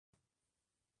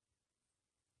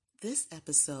This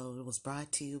episode was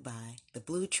brought to you by The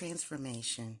Blue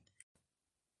Transformation.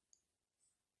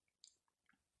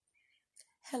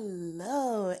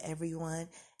 Hello, everyone,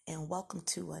 and welcome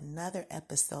to another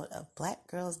episode of Black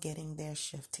Girls Getting Their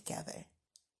Shift Together.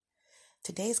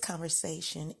 Today's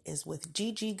conversation is with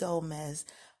GiGi Gomez,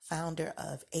 founder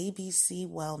of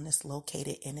ABC Wellness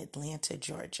located in Atlanta,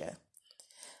 Georgia.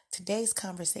 Today's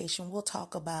conversation, we'll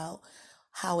talk about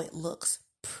how it looks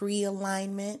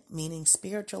pre-alignment, meaning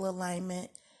spiritual alignment,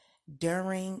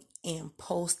 during and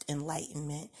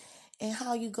post-enlightenment, and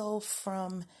how you go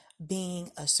from being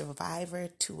a survivor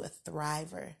to a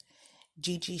thriver.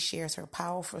 GiGi shares her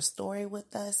powerful story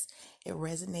with us. It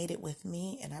resonated with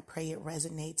me, and I pray it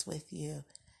resonates with you.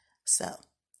 So,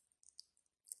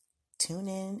 tune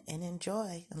in and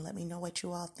enjoy, and let me know what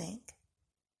you all think.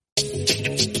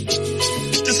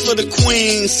 This for the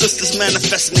queens, sisters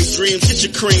manifesting their dreams. Get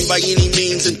your cream by any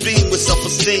means and beam with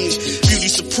self-esteem. Beauty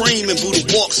supreme and Buddha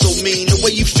walk so mean. The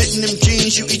way you fit in them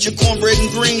jeans, you eat your cornbread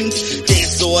and greens.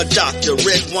 Dance or a doctor,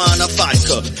 red wine or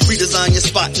vodka. Redesign your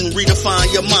spot and redefine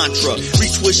your mantra.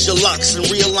 Retwist your locks and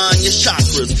realign your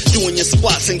chakras. Doing your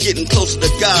squats and getting closer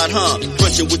to God, huh?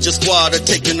 Brunching with your squad or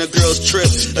taking a girl's trip.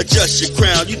 Adjust your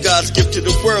crown, you God's gift to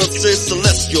the world, sis.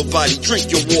 Celestial body,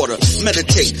 drink your water.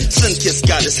 Meditate, sun-kissed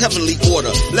goddess, heavenly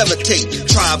order. Levitate,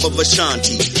 tribe of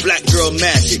Ashanti, black girl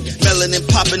magic, melanin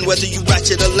popping, whether you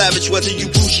ratchet or lavish, whether you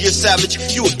bougie or savage,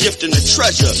 you a gift and a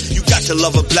treasure. You got to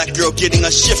love a black girl getting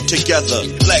a shift together.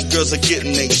 Black girls are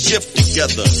getting a shift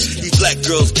together. These black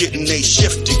girls getting a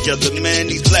shift together,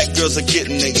 man. These black girls are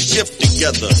getting a shift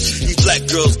together. These black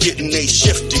girls getting a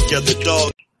shift together,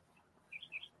 dog.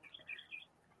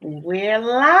 We're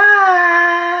live.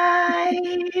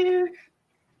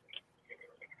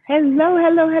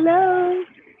 Hello.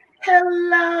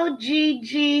 Hello,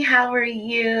 GiGi. How are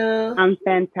you? I'm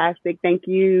fantastic. Thank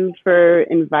you for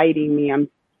inviting me. I'm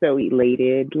so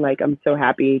elated. I'm so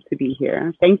happy to be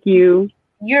here. Thank you.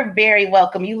 You're very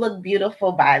welcome. You look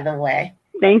beautiful, by the way.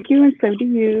 Thank you, and so do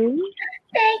you.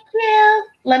 Thank you.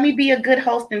 Let me be a good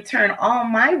host and turn all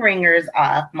my ringers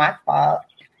off. My fault.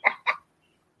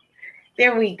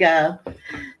 There we go.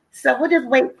 So we'll just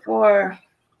wait for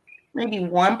maybe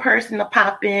one person to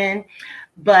pop in.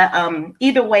 But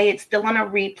either way, it's still on a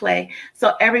replay.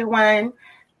 So everyone,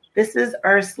 this is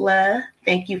Ursula.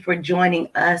 Thank you for joining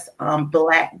us on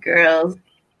Black Girls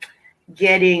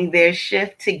Getting Their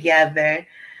Shift Together.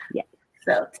 Yeah.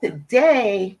 So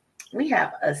today we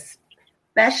have a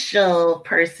special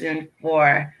person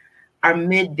for our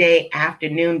midday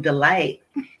afternoon delight.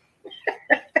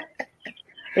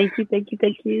 Thank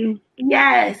you.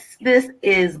 Yes, this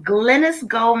is Glennis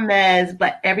Gomez,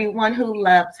 but everyone who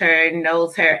loves her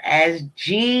knows her as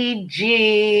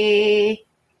GiGi.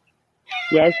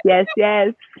 Yes.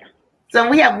 So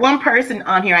we have one person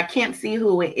on here. I can't see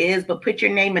who it is, but put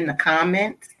your name in the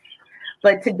comments.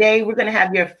 But today we're going to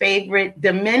have your favorite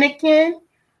Dominican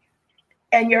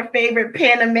and your favorite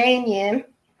Panamanian.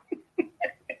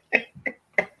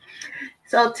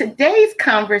 So today's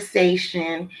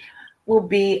conversation will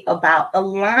be about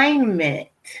alignment.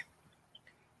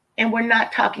 And we're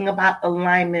not talking about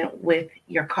alignment with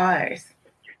your cars.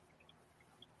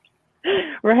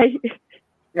 Right?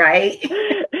 You're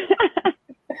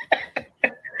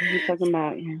talking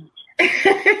about, yeah.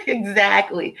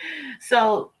 Exactly.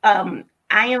 So I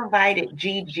invited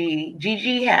GiGi.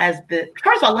 GiGi has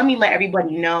first of all, let me let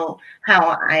everybody know how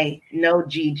I know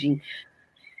GiGi.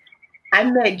 I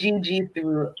met GiGi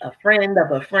through a friend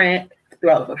of a friend,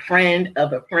 of a friend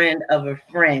of a friend of a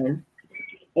friend.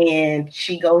 And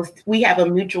we have a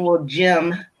mutual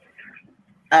gym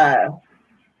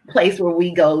place where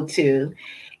we go to.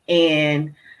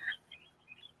 And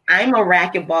I'm a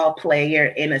racquetball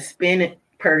player and a spin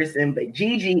person, but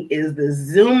GiGi is the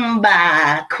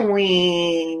Zumba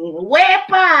queen.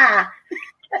 Wepa!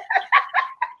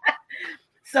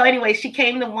 So anyway, she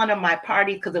came to one of my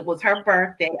parties because it was her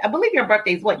birthday. I believe your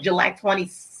birthday is what, July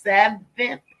 27th?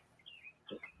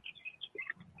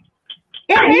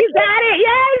 Yeah, you got it.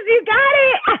 Yes, you got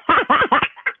it.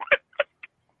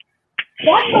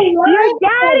 You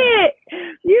got it. Yeah.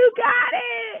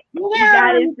 You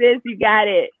got it, sis. You got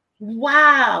it.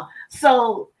 Wow.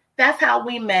 So that's how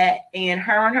we met. And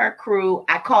her crew,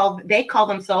 they call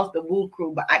themselves the Woo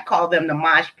Crew, but I call them the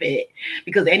Mosh Pit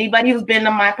because anybody who's been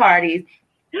to my parties,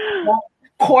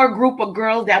 core group of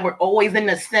girls that were always in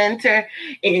the center.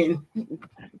 And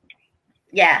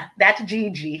yeah, that's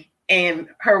GiGi. And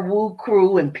her Woo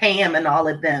Crew and Pam and all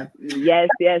of them. Yes.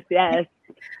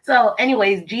 So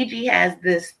anyways, GiGi has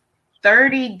this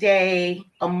 30-day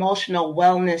emotional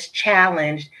wellness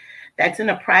challenge that's in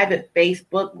a private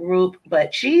Facebook group,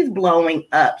 but she's blowing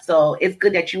up. So it's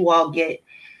good that you all get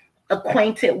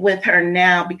acquainted with her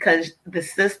now, because the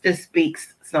sister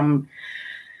speaks to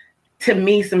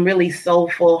me, some really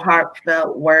soulful,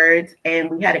 heartfelt words.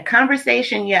 And we had a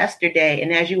conversation yesterday.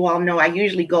 And as you all know, I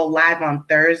usually go live on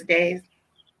Thursdays.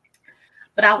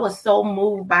 But I was so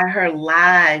moved by her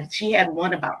live. She had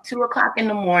one about 2:00 in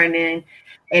the morning.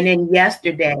 And then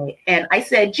yesterday, and I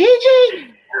said,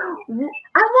 Gigi, I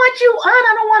want you on.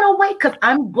 I don't want to wait, because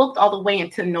I'm booked all the way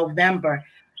until November.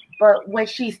 But when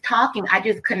she's talking, I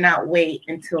just could not wait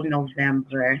until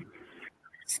November.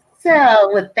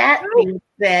 So with that being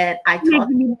said, I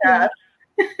talked enough.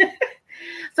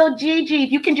 So Gigi,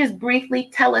 if you can just briefly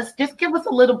tell us, just give us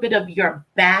a little bit of your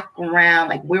background,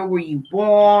 like where were you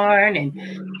born, and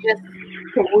just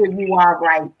to where you are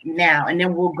right now. And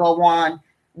then we'll go on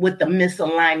with the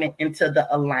misalignment into the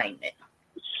alignment.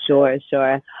 Sure.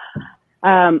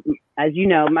 As you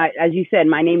know, as you said,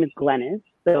 my name is Glennis.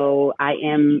 So I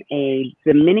am a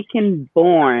Dominican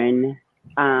born.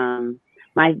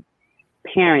 My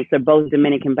parents are both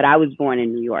Dominican, but I was born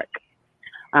in New York.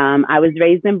 I was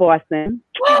raised in Boston.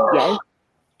 Yes.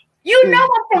 You know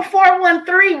I'm from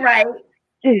 413, right?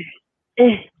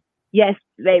 Yes,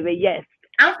 baby. Yes.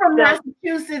 I'm from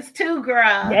Massachusetts too,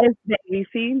 girl. Yes, baby.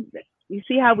 You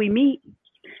see how we meet.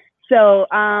 So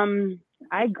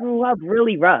I grew up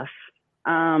really rough.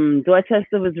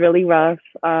 Dorchester was really rough.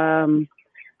 I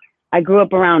grew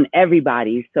up around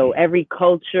everybody. So every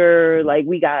culture, like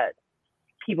we got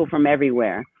people from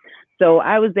everywhere. So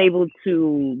I was able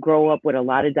to grow up with a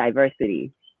lot of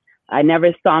diversity. I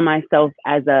never saw myself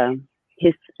as a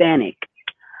Hispanic.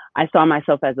 I saw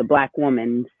myself as a Black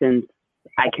woman since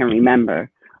I can remember.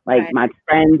 Like my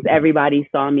friends, everybody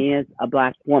saw me as a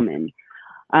Black woman.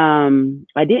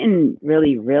 I didn't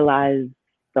really realize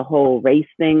the whole race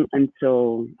thing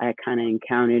until I kind of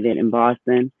encountered it in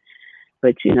Boston.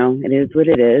 But, you know, it is what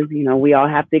it is. You know, we all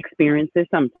have to experience it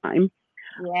sometime.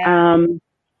 Yeah.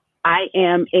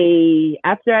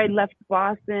 After I left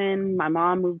Boston, my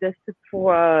mom moved us to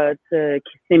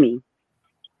Kissimmee.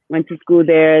 Went to school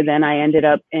there. Then I ended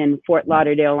up in Fort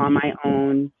Lauderdale on my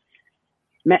own.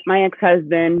 Met my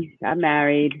ex-husband, got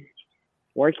married,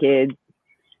 4 kids,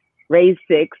 raised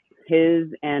 6,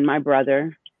 his and my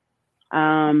brother.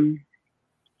 I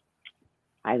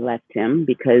left him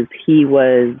because he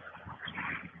was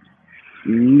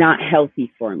not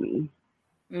healthy for me.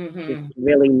 Just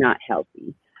really not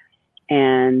healthy.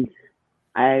 And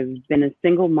I've been a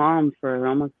single mom for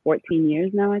almost 14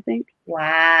 years now, I think.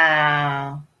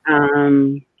 Wow.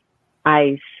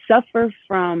 I suffer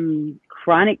from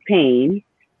chronic pain,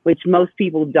 which most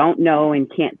people don't know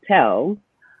and can't tell,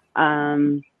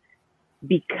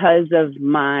 because of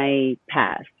my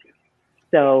past.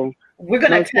 So we're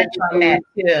going to touch on that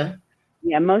too.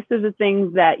 Yeah, most of the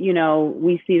things that, you know,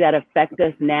 we see that affect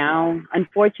us now,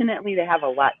 unfortunately, they have a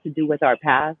lot to do with our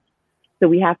past. So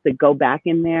we have to go back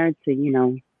in there to, you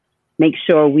know, make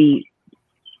sure we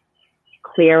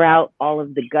clear out all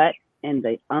of the gut and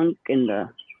the unk and the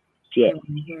shit.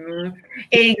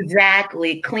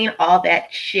 Exactly. Clean all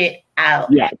that shit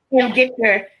out. Yes. And get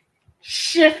your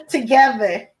shift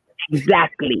together.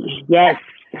 Exactly. Yes.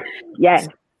 Yes.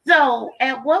 So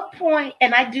at what point,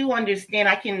 and I do understand,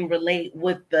 I can relate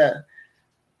with the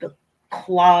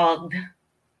clogged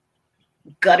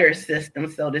gutter system,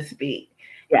 so to speak.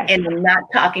 Yes. And I'm not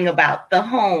talking about the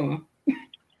home,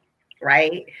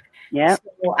 right? Yeah.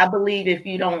 So I believe if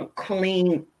you don't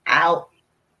clean out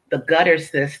the gutter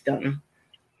system,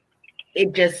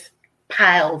 it just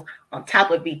piles on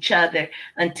top of each other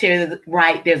until,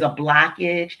 there's a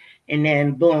blockage, and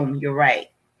then boom, you're right.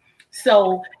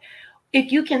 So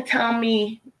if you can tell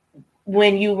me,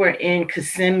 when you were in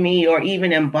Kissimmee or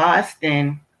even in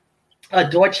Boston or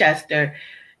Dorchester,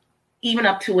 even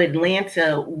up to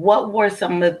Atlanta, what were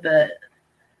some of the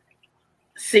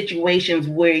situations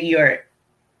where your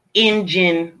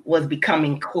engine was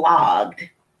becoming clogged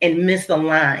and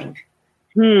misaligned?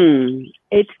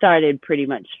 It started pretty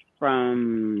much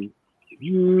from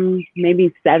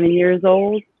maybe 7 years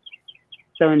old.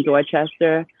 So in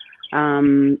Dorchester,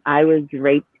 I was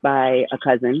raped by a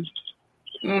cousin,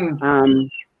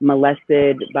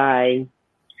 molested by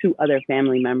 2 other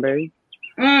family members.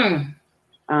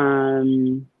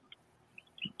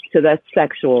 So that's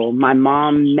sexual. My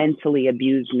mom mentally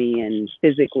abused me and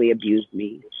physically abused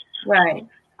me. Right.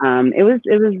 It was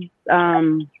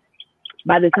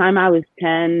by the time I was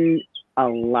 10, a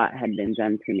lot had been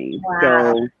done to me.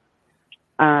 Wow. So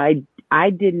I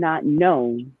did not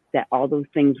know that all those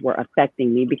things were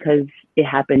affecting me because it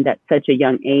happened at such a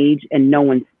young age and no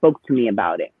one spoke to me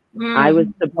about it. I was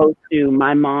supposed to,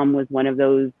 my mom was one of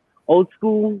those old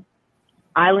school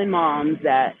island moms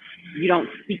that you don't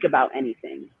speak about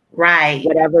anything. Right.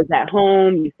 Whatever's at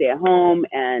home, you stay at home.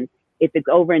 And if it's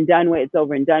over and done with, it's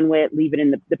over and done with. Leave it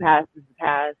in the past is the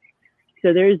past.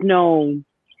 So there's no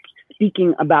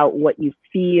speaking about what you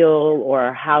feel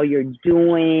or how you're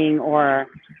doing or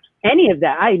any of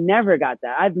that. I never got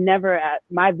that. I've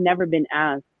never been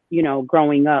asked, you know,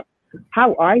 growing up,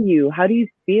 how are you? How do you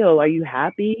feel? Are you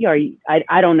happy?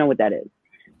 I don't know what that is.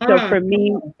 So for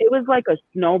me, it was like a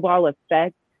snowball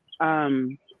effect.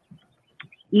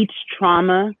 Each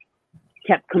trauma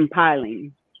kept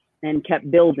compiling and kept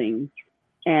building.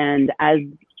 And as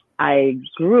I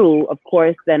grew, of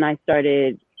course, then I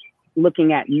started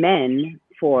looking at men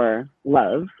for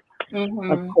love,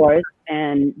 of course.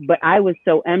 But I was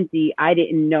so empty, I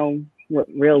didn't know what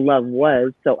real love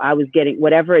was. So I was getting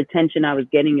whatever attention I was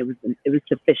getting, it was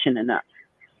sufficient enough.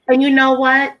 And you know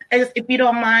what? If you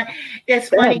don't mind, it's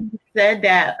funny you said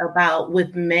that about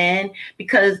with men,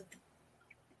 because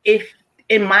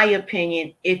in my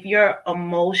opinion, if your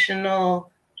emotional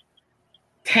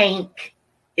tank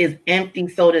is empty,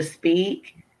 so to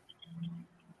speak,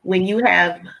 when you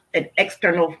have an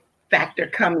external factor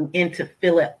coming in to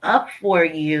fill it up for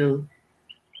you,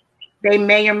 they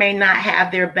may or may not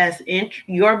have your best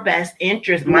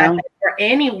interest, my best for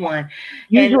anyone.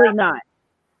 Usually not.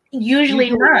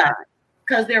 Usually not,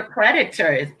 because they're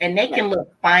predators and they can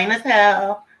look fine as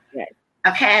hell. Right.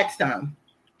 I've had some.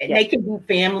 And they can be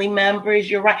family members.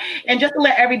 You're right. And just to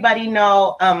let everybody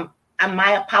know,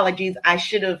 my apologies. I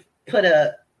should have put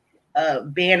a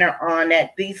banner on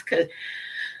that.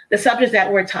 The subjects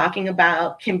that we're talking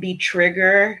about can be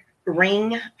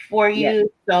triggering for you. Yes.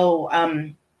 So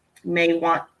may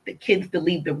want the kids to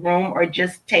leave the room or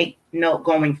just take note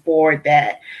going forward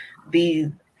that these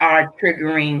are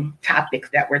triggering topics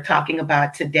that we're talking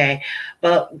about today.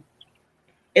 But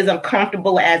as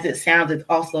uncomfortable as it sounds, it's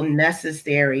also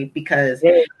necessary, because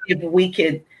if we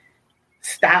could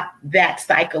stop that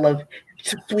cycle of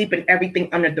sweeping everything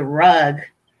under the rug,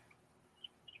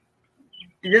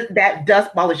 that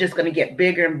dust ball is just going to get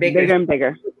bigger and bigger. Bigger and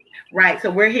bigger. Right.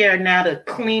 So we're here now to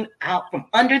clean out from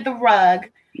under the rug.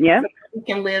 Yeah. So we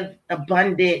can live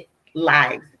abundant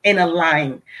lives in a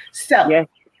line. So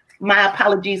my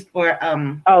apologies for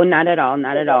Oh, not at all.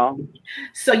 Not at all.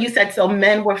 So you said, so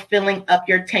men were filling up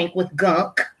your tank with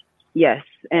gunk. Yes.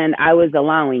 And I was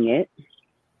allowing it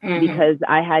because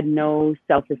I had no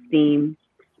self-esteem,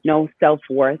 no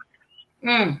self-worth,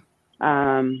 no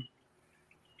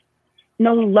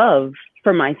love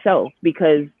for myself,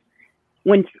 because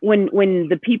when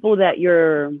the people that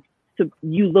you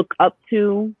look up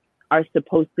to are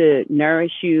supposed to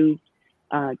nourish you,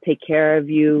 take care of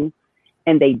you,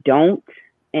 and they don't,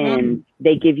 and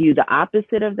they give you the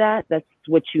opposite of that, that's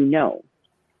what you know.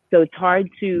 So it's hard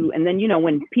to, and then, you know,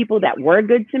 when people that were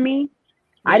good to me,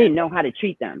 I didn't know how to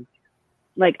treat them.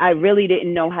 Like, I really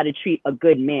didn't know how to treat a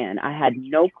good man. I had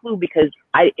no clue, because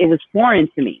it was foreign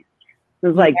to me. It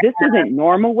was like, this isn't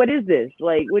normal. What is this?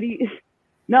 Like, what do you,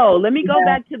 no, let me go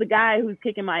back to the guy who's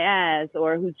kicking my ass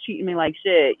or who's treating me like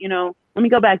shit. You know, let me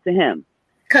go back to him.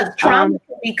 Because trauma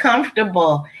can be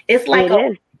comfortable. It's like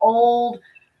an old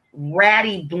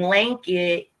ratty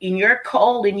blanket, and you're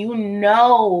cold and you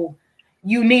know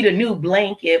you need a new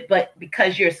blanket, but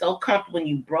because you're so comfortable and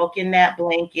you broke in that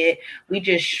blanket, we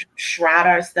just shroud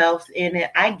ourselves in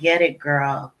it. I get it,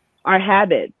 girl. Our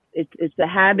habits. It's a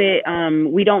habit.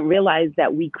 We don't realize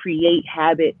that we create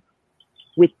habits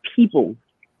with people.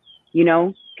 You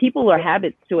know, people are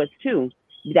habits to us too.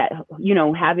 That, you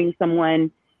know, having someone,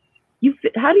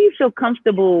 how do you feel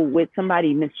comfortable with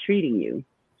somebody mistreating you?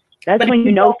 That's when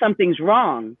you know something's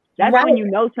wrong. That's when you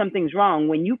know something's wrong.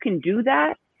 When you can do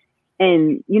that,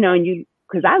 and, you know,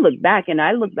 because I look back and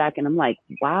I'm like,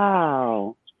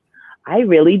 wow, I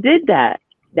really did that.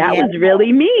 That was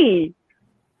really me.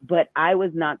 But I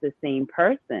was not the same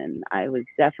person. I was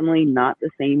definitely not the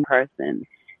same person.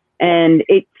 And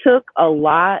it took a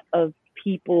lot of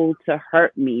people to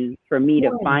hurt me for me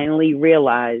to finally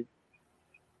realize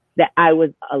that I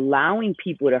was allowing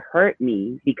people to hurt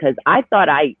me because I thought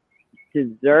I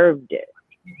deserved it.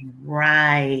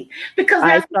 Right. Because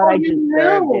I thought I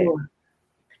deserved it.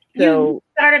 So, you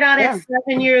started out at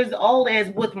 7 years old, as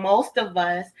with most of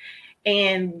us.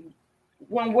 And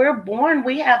when we're born,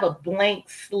 we have a blank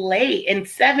slate. And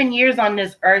 7 years on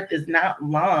this earth is not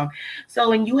long. So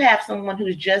when you have someone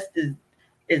who's just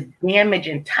as damaged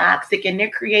and toxic, and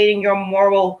they're creating your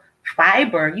moral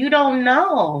fiber, you don't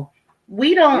know.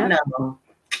 We don't know.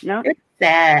 No. It's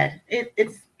sad.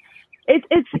 It's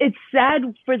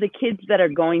sad for the kids that are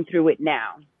going through it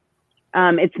now.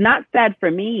 It's not sad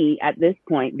for me at this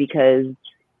point because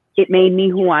it made me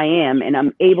who I am, and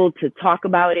I'm able to talk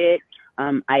about it.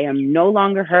 I am no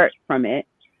longer hurt from it.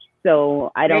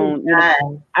 So I don't,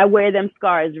 I wear them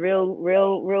scars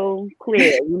real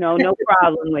clear, no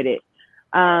problem with it.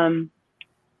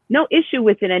 No issue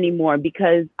with it anymore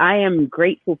because I am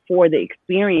grateful for the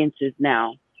experiences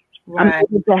now. Right. I'm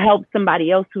able to help somebody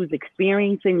else who's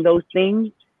experiencing those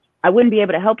things. I wouldn't be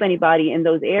able to help anybody in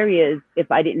those areas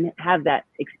if I didn't have that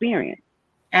experience.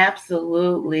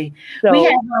 Absolutely. So, we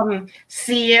have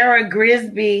Sierra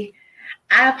Grisby.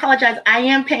 I apologize. I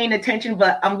am paying attention,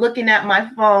 but I'm looking at my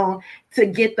phone to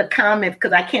get the comments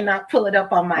because I cannot pull it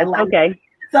up on my laptop. Okay.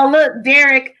 So look,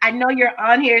 Derek, I know you're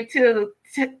on here too.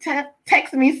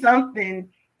 Text me something.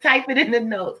 Type it in the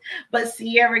notes. But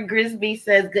Sierra Grisby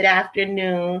says, good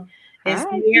afternoon. And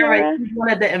Hi, Sierra is one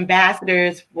of the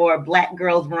ambassadors for Black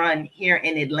Girls Run here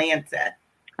in Atlanta.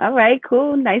 All right,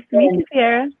 cool. Nice to meet you,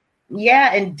 Sierra.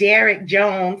 Yeah, and Derek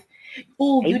Jones.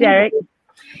 Ooh, hey, Derek.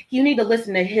 You need to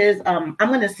listen to his. I'm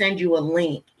going to send you a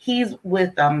link. He's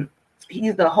with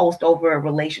he's the host over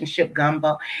Relationship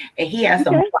Gumbo, and he has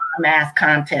some bomb ass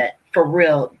content for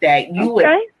real that you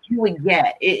would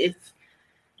get.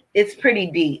 It's pretty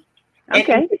deep.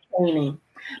 Okay. Entertaining.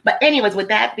 But anyways, with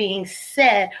that being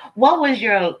said, what was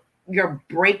your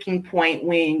breaking point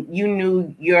when you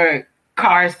knew your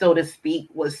car, so to speak,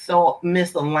 was so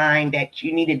misaligned that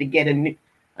you needed to get a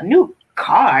new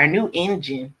car, a new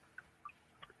engine?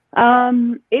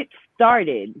 It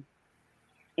started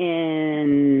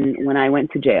when I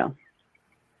went to jail.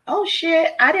 Oh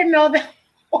shit! I didn't know that.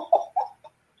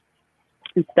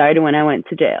 It started when I went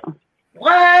to jail.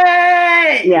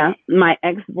 What? Yeah, my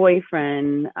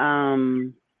ex-boyfriend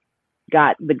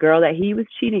got the girl that he was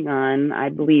cheating on. I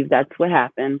believe that's what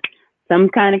happened. Some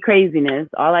kind of craziness.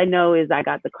 All I know is I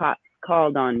got the cops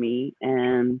called on me,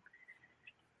 and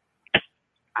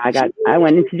I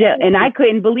went into jail, and I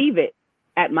couldn't believe it.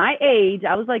 At my age,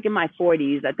 I was like in my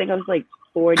 40s. I think I was like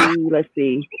 40. Let's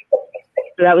see.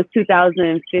 So that was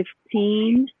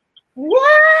 2015.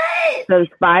 What? So it was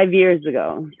 5 years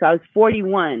ago. So I was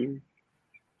 41.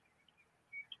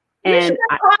 You should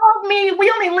have called me. We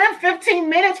only live 15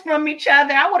 minutes from each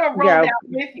other. I would have rolled out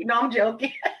with you. No, I'm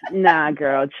joking. Nah,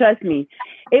 girl. Trust me.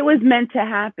 It was meant to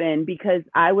happen because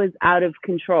I was out of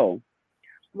control.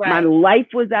 Right. My life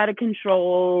was out of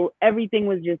control. Everything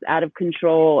was just out of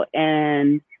control.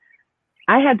 And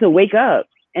I had to wake up.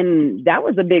 And that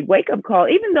was a big wake-up call,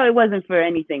 even though it wasn't for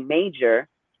anything major.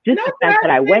 Just the fact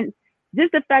that I went,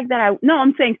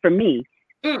 I'm saying for me.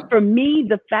 For me,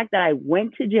 the fact that I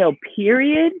went to jail,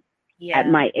 period, at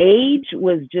my age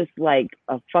was just like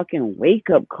a fucking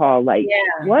wake-up call. Like,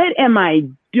 what am I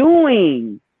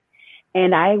doing?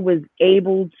 And I was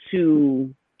able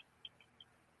to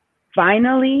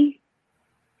finally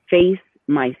face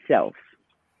myself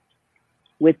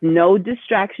with no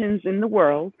distractions in the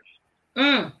world.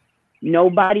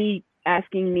 Nobody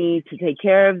asking me to take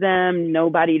care of them,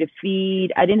 nobody to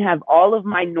feed. I didn't have all of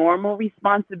my normal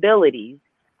responsibilities.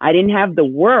 I didn't have the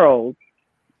world.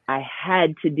 I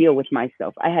had to deal with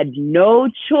myself. I had no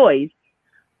choice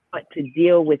but to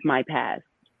deal with my past.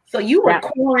 So you were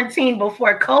quarantined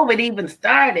before COVID even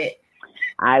started.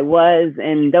 I was,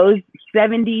 and those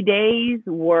 70 days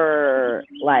were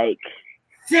like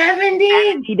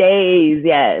 70 days.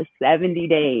 Yes, 70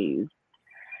 days.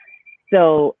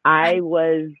 So I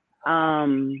was,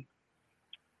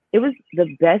 it was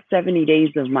the best 70 days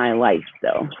of my life,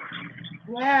 though.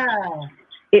 Wow.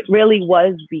 It really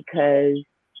was, because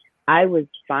I was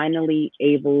finally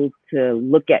able to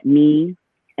look at me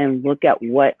and look at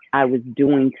what I was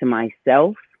doing to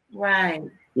myself. Right.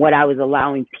 What I was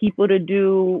allowing people to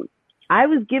do. I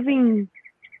was giving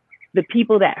the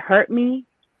people that hurt me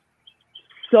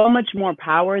so much more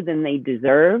power than they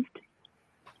deserved.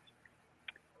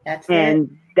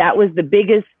 That was the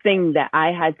biggest thing that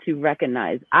I had to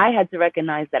recognize. I had to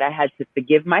recognize that I had to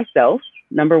forgive myself,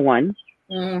 number one.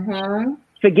 Mm-hmm.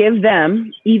 Forgive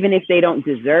them, even if they don't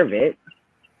deserve it.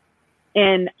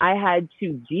 And I had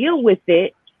to deal with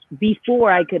it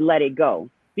before I could let it go.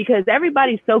 Because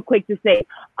everybody's so quick to say,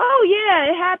 oh,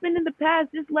 yeah, it happened in the past.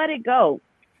 Just let it go.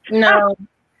 No.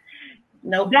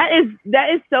 That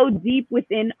is so deep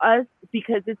within us,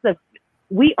 because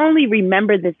we only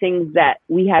remember the things that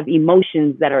we have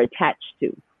emotions that are attached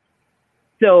to.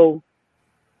 So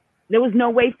there was no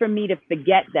way for me to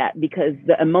forget that, because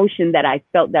the emotion that I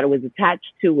felt that was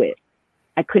attached to it,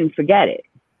 I couldn't forget it.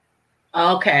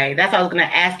 Okay, that's what I was going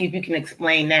to ask you, if you can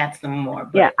explain that some more.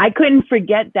 But... Yeah, I couldn't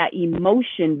forget that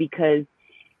emotion, because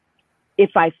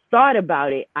if I thought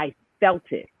about it, I felt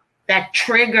it. That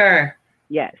trigger.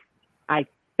 Yes, I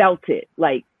felt it,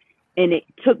 like, and it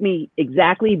took me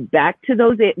exactly back to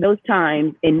those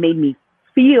times and made me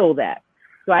feel that.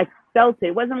 So I felt it.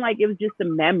 It wasn't like it was just a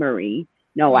memory.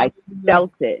 No, I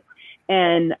felt it.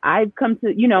 And I've come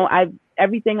to,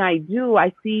 everything I do,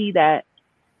 I see that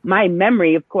my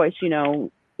memory, of course,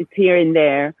 it's here and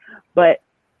there, but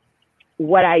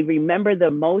what I remember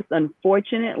the most,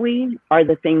 unfortunately, are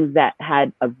the things that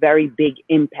had a very big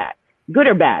impact, good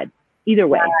or bad, either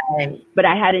way. Right. But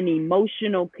I had an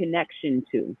emotional connection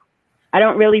to. I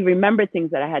don't really remember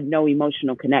things that I had no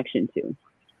emotional connection to.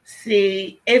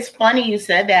 See, it's funny you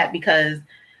said that, because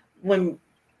when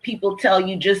people tell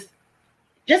you just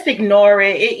ignore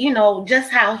it,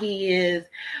 just how he is.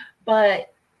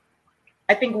 But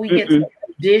I think we get to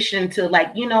addition to,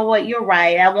 like, you know what, you're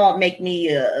right. That won't make me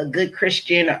a good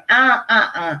Christian, or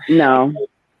No.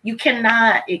 You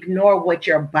cannot ignore what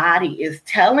your body is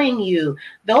telling you.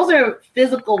 Those are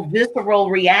physical, visceral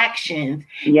reactions.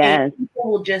 Yes. And people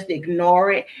will just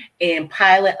ignore it and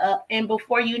pile it up. And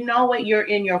before you know it, you're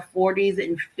in your 40s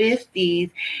and 50s,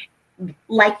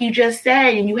 like you just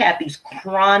said, and you have these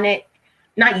chronic,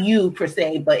 not you per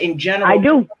se, but in general. I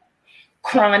do.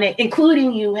 Chronic,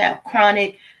 including you, have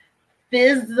chronic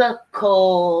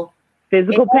physical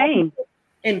pain.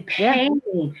 And pain.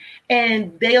 Yeah.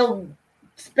 And they'll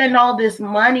spend all this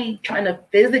money trying to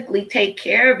physically take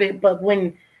care of it, but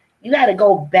when you got to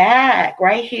go back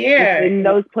right here in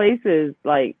those places,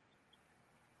 like,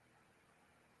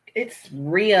 it's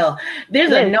real.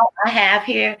 There's a note I have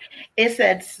here. It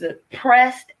said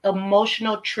suppressed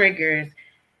emotional triggers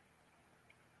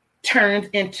turns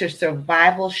into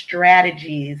survival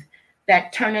strategies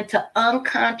that turn into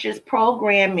unconscious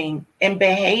programming and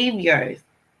behaviors.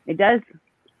 It does.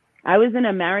 I was in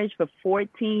a marriage for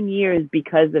 14 years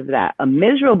because of that. A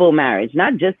miserable marriage,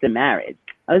 not just a marriage.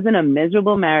 I was in a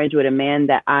miserable marriage with a man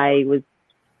that I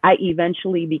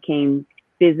eventually became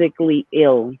physically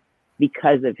ill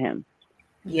because of him.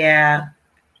 Yeah.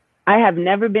 I have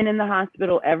never been in the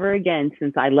hospital ever again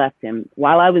since I left him.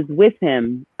 While I was with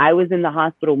him, I was in the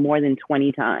hospital more than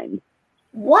 20 times.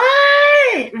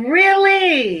 What?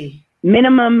 Really?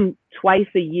 Minimum twice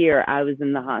a year, I was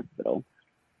in the hospital.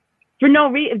 For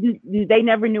no reason. They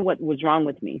never knew what was wrong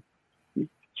with me.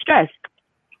 Stress.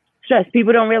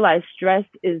 People don't realize stress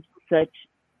is such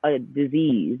a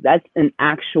disease. That's an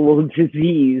actual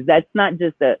disease. That's not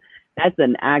just that's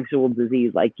an actual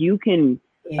disease. Like, you can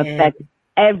affect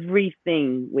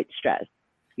everything with stress.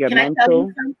 Your mental. I tell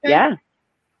you something? Yeah.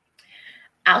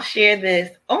 I'll share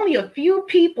this. Only a few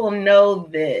people know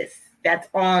this that's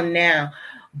on now,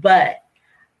 but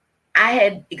I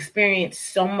had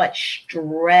experienced so much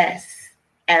stress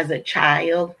as a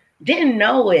child, didn't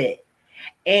know it.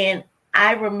 And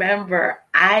I remember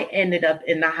I ended up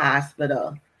in the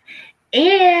hospital,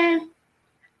 and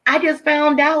I just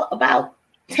found out about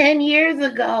 10 years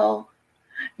ago.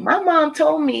 My mom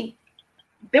told me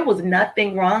there was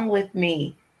nothing wrong with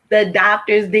me. The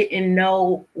doctors didn't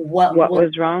know what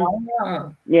was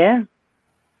wrong. Yeah.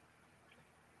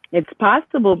 It's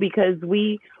possible because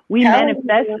we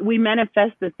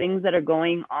manifest the things that are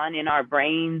going on in our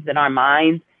brains and our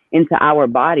minds into our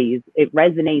bodies. It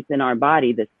resonates in our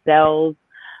body, the cells,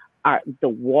 the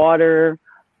water,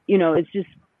 it's just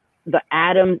the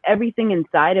atoms, everything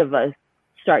inside of us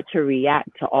start to react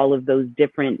to all of those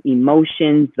different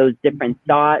emotions, those different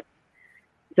thoughts.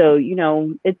 So,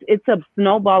 it's a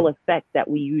snowball effect that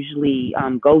we usually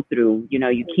go through.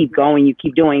 You keep going, you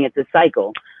keep doing, it's a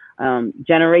cycle.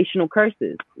 Generational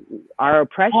curses, our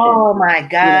oppression. Oh my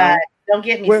God. Don't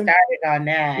get me started on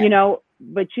that.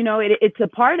 But it's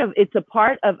a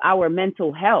part of our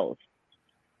mental health.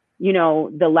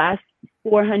 The last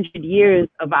 400 years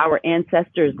of our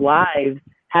ancestors' lives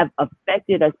have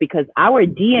affected us because our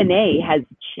DNA has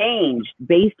changed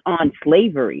based on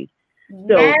slavery.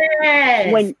 So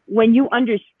when you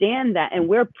understand that, and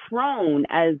we're prone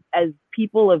as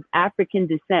people of African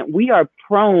descent, we are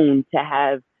prone to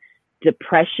have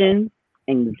depression,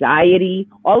 anxiety,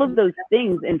 all of those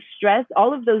things, and stress,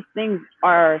 all of those things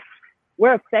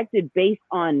we're affected based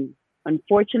on,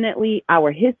 unfortunately,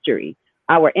 our history,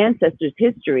 our ancestors'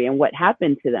 history and what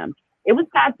happened to them. It was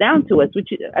passed down to us,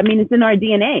 it's in our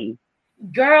DNA.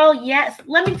 Girl, yes.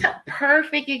 Let me tell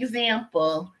perfect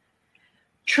example.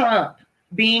 Trump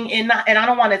being and I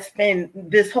don't want to spend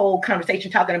this whole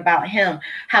conversation talking about him.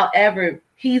 However,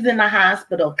 he's in the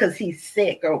hospital because he's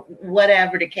sick or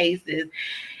whatever the case is.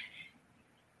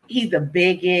 He's a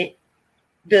bigot,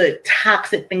 the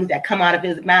toxic things that come out of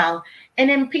his mouth. And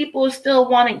then people still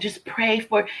want to just pray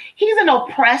for. He's an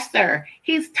oppressor.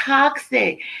 He's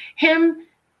toxic.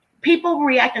 People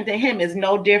reacting to him is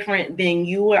no different than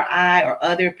you or I or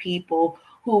other people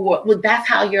well, that's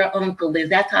how your uncle is,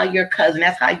 that's how your cousin,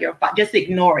 that's how your father, just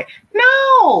ignore it.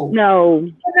 No.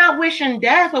 We're not wishing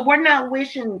death, but we're not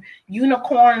wishing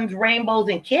unicorns, rainbows,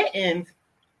 and kittens.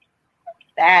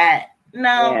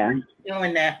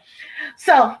 Doing that.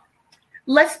 So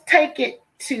let's take it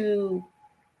to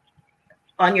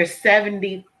on your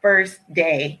 71st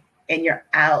day and you're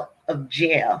out of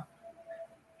jail.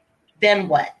 Then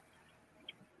what?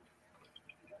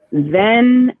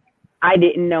 Then I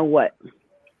didn't know what.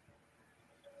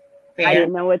 Fair. I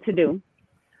didn't know what to do.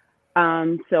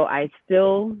 So I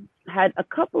still had a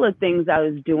couple of things I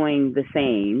was doing the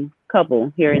same,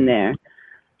 couple here and there.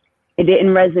 It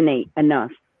didn't resonate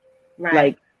enough. Right.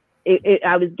 Like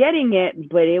I was getting it,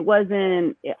 but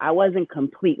I wasn't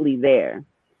completely there.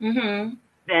 Mm-hmm.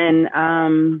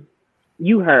 Then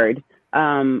you heard,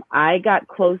 I got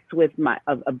close with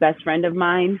a best friend of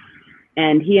mine,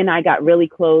 and he and I got really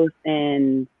close,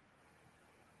 and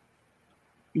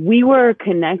we were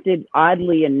connected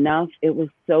oddly enough. It was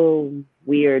so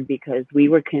weird because we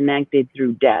were connected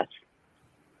through death.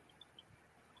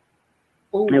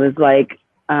 Ooh. It was like,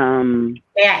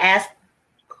 may I ask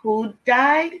who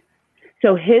died?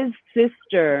 So his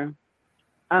sister,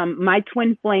 my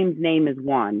twin flame's name is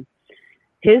Juan.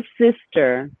 His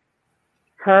sister,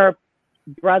 her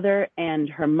brother and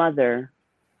her mother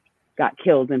got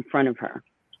killed in front of her.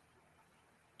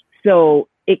 So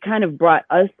it kind of brought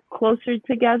us closer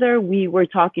together. We were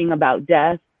talking about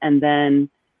death, and then,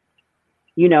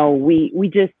 you know,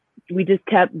 we just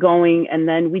kept going, and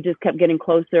then we just kept getting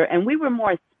closer, and we were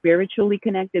more spiritually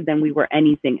connected than we were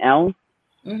anything else.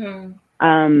 Mm-hmm.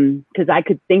 'Cause I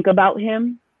could think about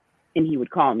him and he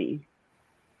would call me.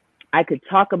 I could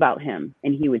talk about him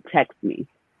and he would text me.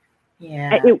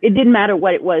 Yeah. It didn't matter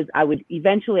what it was. I would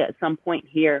eventually at some point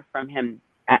hear from him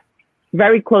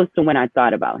very close to when I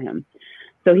thought about him.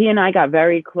 So he and I got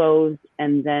very close.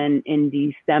 And then in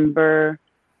December,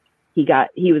 he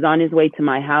was on his way to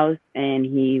my house and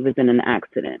he was in an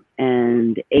accident.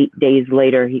 And 8 days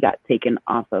later, he got taken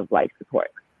off of life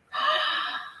support.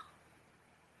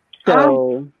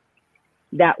 So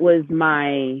that was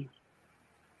my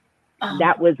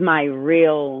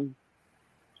real,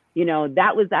 you know,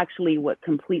 that was actually what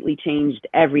completely changed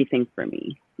everything for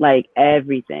me, like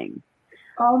everything.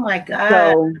 Oh my God.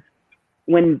 So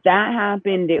when that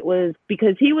happened, it was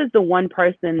because he was the one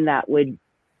person that would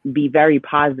be very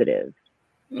positive.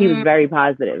 He was very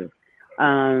positive.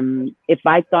 If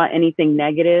I thought anything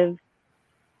negative,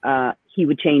 he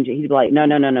would change it. He'd be like, no,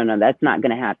 that's not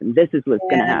going to happen. This is what's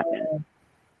going to happen.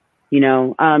 You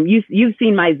know, you've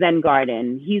seen my Zen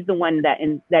garden. He's the one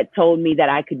that told me that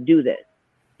I could do this.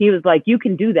 He was like, you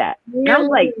can do that. And I was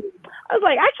like,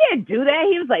 I can't do that.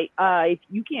 He was like, if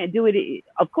you can't do it,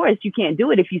 of course you can't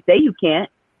do it if you say you can't.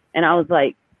 And I was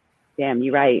like, damn,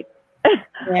 you're right.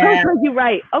 Yeah. You're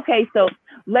right. Okay, so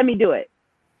let me do it.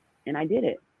 And I did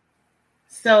it.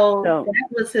 So that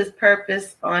was his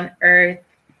purpose on earth.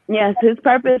 Yes, his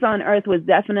purpose on earth was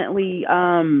definitely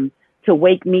to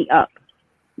wake me up.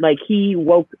 Like he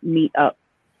woke me up.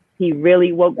 He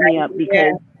really woke me up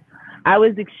because I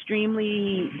was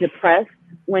extremely depressed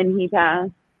when he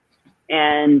passed,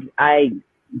 and I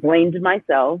blamed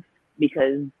myself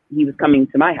because he was coming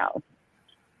to my house.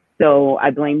 So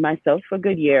I blamed myself for a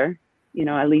good year, you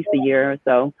know, at least a year or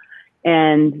so.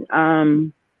 And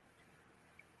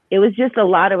it was just a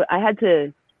lot of, I had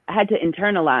to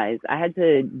internalize. I had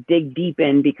to dig deep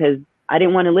in because I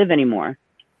didn't want to live anymore.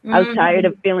 I was tired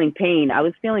of feeling pain. I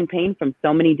was feeling pain from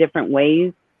so many different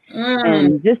ways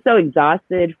and just so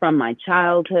exhausted from my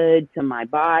childhood to my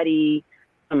body,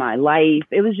 to my life.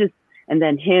 It was just, and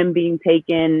then him being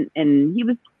taken, and he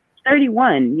was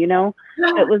 31, you know,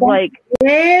 it was like,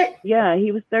 yeah,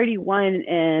 he was 31.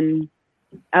 And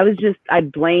I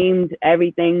blamed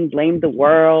everything, blamed the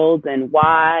world and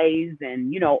whys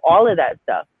and, you know, all of that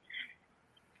stuff.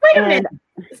 Wait a minute.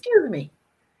 Excuse me.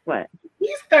 What?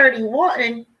 He's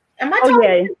 31. Am I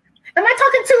talking? Am I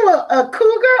talking to a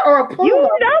cougar or a puma? You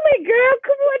know me, girl.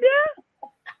 Come on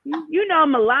down. You know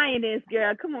I'm a lioness,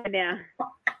 girl. Come on down.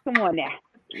 Come on now.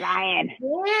 Lion.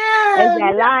 Yeah. There's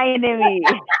that lion in me.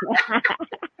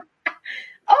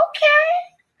 Okay.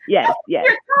 Yes. You're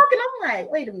talking. I'm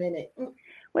like, wait a minute.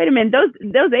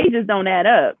 Those ages don't add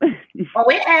up. Oh,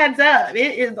 it adds up.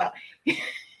 It is like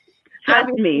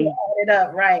trust me. Add it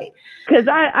up, right? Because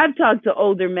I've talked to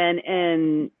older men,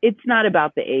 and it's not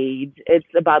about the age; it's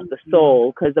about the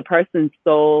soul. Because a person's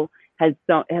soul has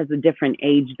a different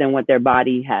age than what their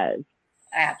body has.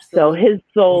 Absolutely. So his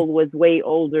soul was way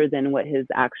older than what his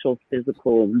actual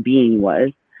physical being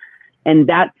was. And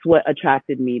that's what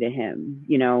attracted me to him.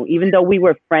 You know, even though we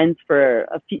were friends for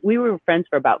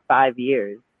about 5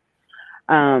 years.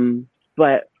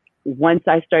 But once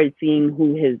I started seeing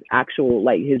who his actual,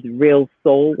 like his real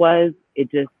soul was,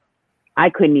 I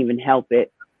couldn't even help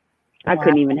it. I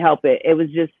couldn't even help it. It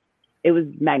was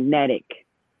magnetic.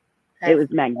 It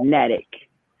was magnetic.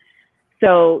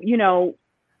 So, you know,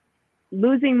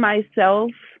 losing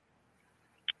myself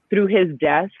through his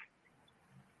death,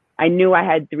 I knew I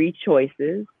had 3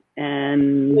 choices,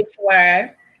 and which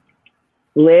were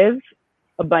live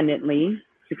abundantly,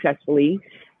 successfully,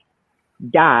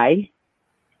 die,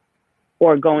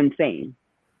 or go insane.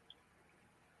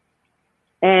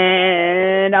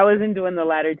 And I wasn't doing the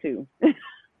latter two.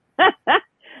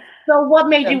 So what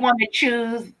made you want to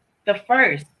choose the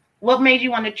first? What made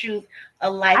you want to choose a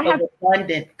life of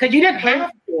abundance? Because you didn't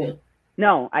have to.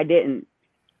 No, I didn't.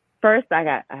 First,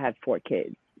 I had 4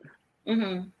 kids.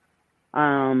 Mm-hmm.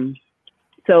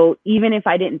 So even if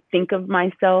I didn't think of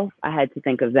myself, I had to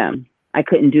think of them. I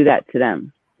couldn't do that to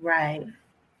them. Right.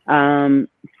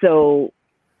 So,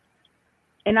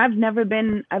 and I've never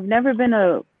been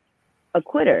a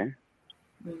quitter.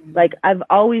 Mm-hmm. Like, I've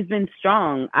always been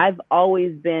strong. I've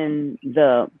always been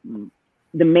the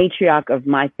matriarch of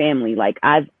my family. Like,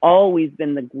 I've always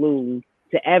been the glue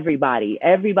to everybody.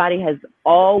 Everybody has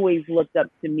always looked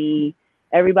up to me.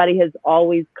 Everybody has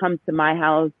always come to my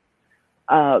house.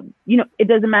 You know, it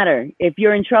doesn't matter. If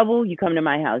you're in trouble, you come to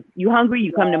my house. You hungry,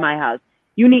 you come to my house.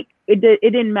 You need it.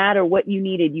 It didn't matter what you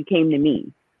needed. You came to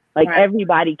me. Like,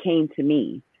 everybody came to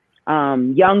me.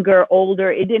 Younger,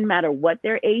 older, it didn't matter what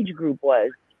their age group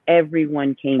was.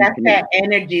 Everyone came to me. That's that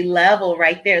energy level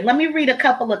right there. Let me read a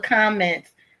couple of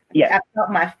comments. Yeah. I felt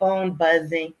my phone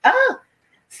buzzing. Oh,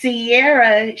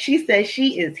 Sierra, she says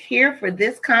she is here for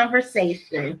this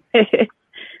conversation.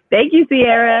 Thank you,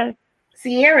 Sierra.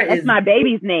 Sierra That's my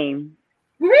baby's name.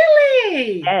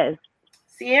 Really? Yes.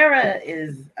 Sierra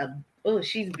is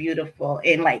she's beautiful,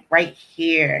 and like right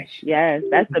here. Yes,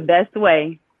 that's the best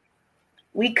way.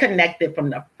 We connected from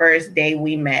the first day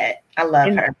we met. I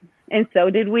love her. And so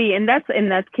did we. And that's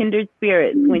kindred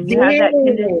spirits. When you have that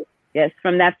kindred, yes,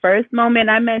 from that first moment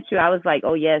I met you, I was like,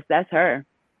 oh yes, that's her.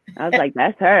 I was like,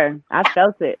 that's her. I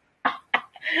felt it.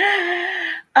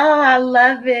 Oh, I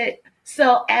love it.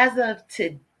 So as of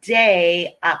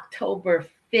today, October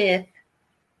 5th,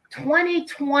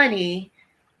 2020,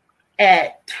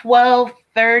 at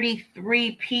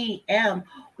 12:33 p.m.,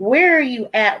 where are you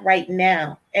at right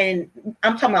now? And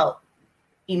I'm talking about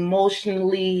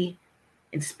emotionally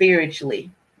and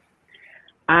spiritually.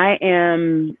 I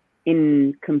am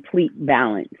in complete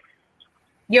balance.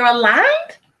 You're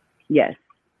aligned? Yes.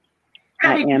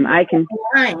 How I am. I can.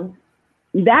 align?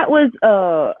 That was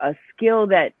a skill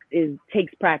that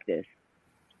takes practice.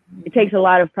 It takes a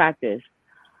lot of practice.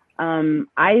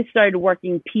 I started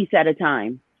working piece at a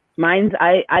time. Mine's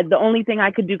the only thing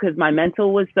I could do, because my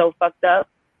mental was so fucked up,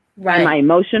 right, and my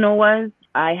emotional was,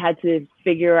 I had to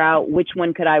figure out which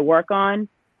one could I work on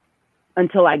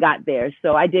until I got there.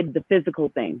 So I did the physical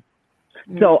thing.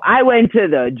 Mm-hmm. So I went to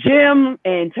the gym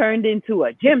and turned into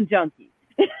a gym junkie.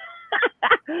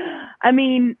 I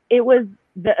mean, it was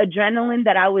the adrenaline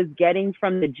that I was getting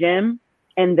from the gym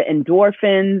and the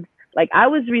endorphins. Like, I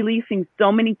was releasing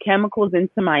so many chemicals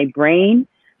into my brain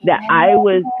that I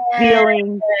was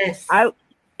feeling.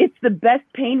 It's the best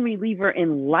pain reliever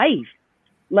in life.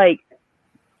 Like,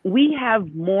 we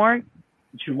have more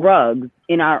drugs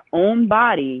in our own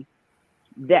body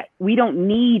that we don't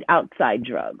need outside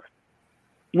drugs.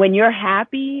 When you're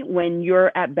happy, when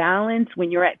you're at balance,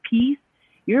 when you're at peace,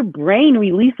 your brain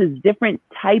releases different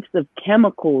types of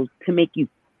chemicals to make you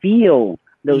feel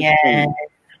those things.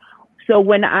 So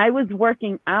when I was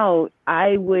working out,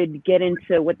 I would get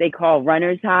into what they call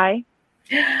runner's high.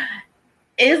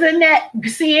 Isn't that,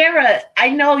 Sierra, I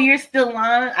know you're still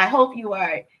on. I hope you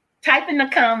are. Type in the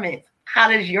comments, how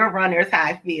does your runner's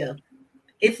high feel?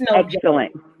 It's no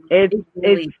excellent. It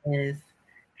really is.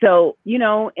 So, you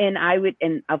know, and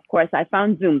of course I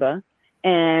found Zumba,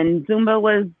 and Zumba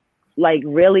was like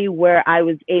really where I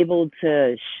was able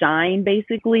to shine,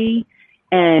 basically,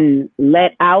 and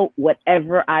let out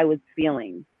whatever I was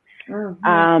feeling.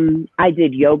 Mm-hmm. I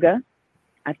did yoga.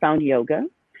 I found yoga.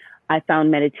 I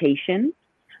found meditation.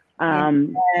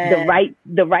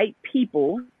 The right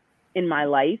people in my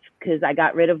life, because I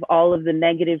got rid of all of the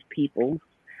negative people.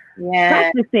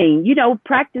 Practicing,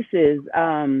 practices,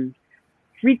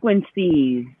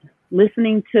 frequencies,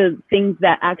 listening to things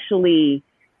that actually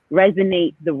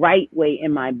resonate the right way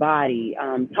in my body,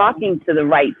 talking to the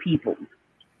right people,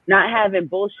 not having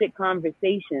bullshit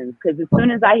conversations. Because as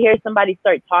soon as I hear somebody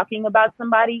start talking about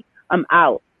somebody, I'm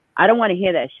out. I don't want to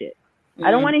hear that shit.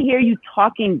 I don't want to hear you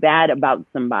talking bad about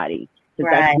somebody,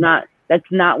 because Right.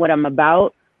 that's not what I'm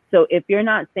about. So if you're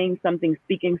not saying something,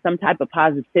 speaking some type of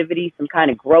positivity, some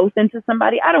kind of growth into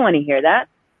somebody, I don't want to hear that.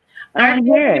 I don't want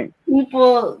to hear it.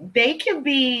 People, they can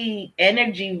be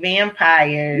energy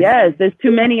vampires. Yes, there's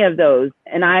too many of those,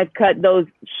 and I cut those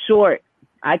short.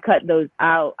 I cut those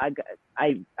out.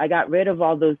 I got rid of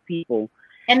all those people.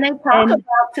 And they talk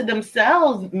about to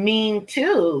themselves mean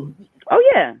too.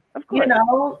 Oh yeah, of course. You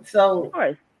know, so of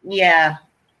course. Yeah.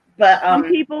 But some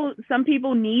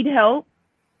people need help.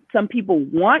 Some people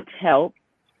want help,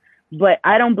 but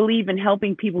I don't believe in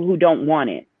helping people who don't want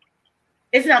it.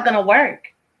 It's not gonna work.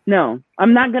 No,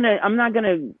 I'm not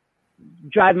gonna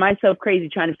drive myself crazy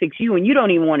trying to fix you, and you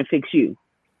don't even want to fix you.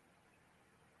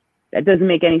 That doesn't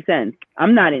make any sense.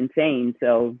 I'm not insane,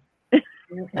 so.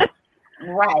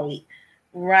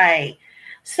 Right.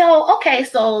 So, okay,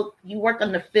 so you work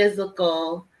on the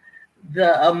physical,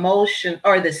 the emotion,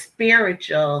 or the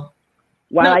spiritual.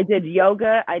 While I did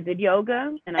yoga,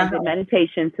 and I did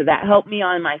meditation, so that helped me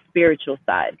on my spiritual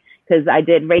side, because I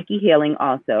did Reiki healing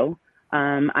also.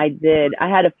 I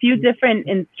had a few different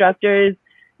instructors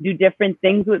do different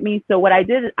things with me. So what I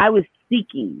did, I was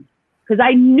seeking, because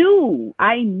I knew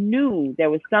there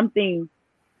was something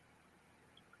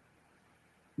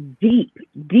deep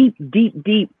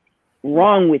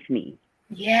wrong with me.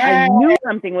 Yeah. I knew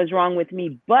something was wrong with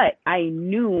me, but I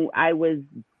knew I was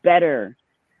better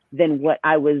than what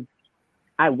I was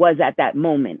at that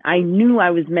moment. I knew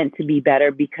I was meant to be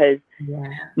better, because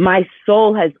my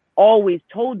soul has always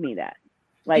told me that.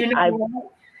 Like,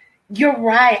 you're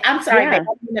right. I'm sorry, babe.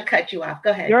 I'm going to cut you off.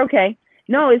 Go ahead. You're okay.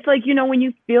 No, it's like, when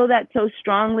you feel that so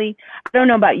strongly, I don't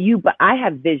know about you, but I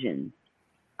have visions.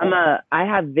 I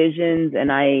have visions,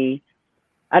 and I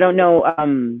don't know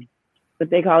what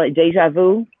they call it, deja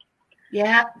vu.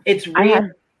 Yeah, it's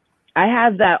real. I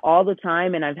have that all the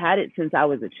time, and I've had it since I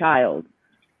was a child.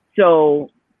 So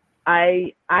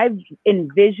I've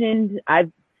envisioned,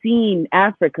 I've seen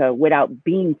Africa without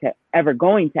ever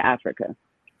going to Africa.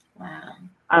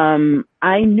 Wow.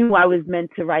 I knew I was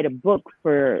meant to write a book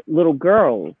for little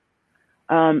girls.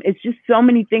 It's just so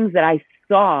many things that I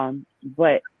saw,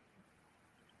 but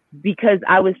because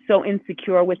I was so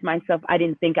insecure with myself, I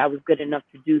didn't think I was good enough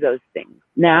to do those things.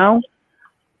 Now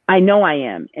I know I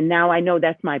am. And now I know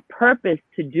that's my purpose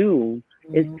to do,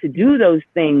 is to do those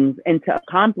things and to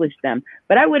accomplish them.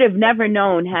 But I would have never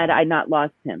known had I not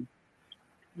lost him.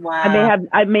 Wow.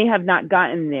 I may have not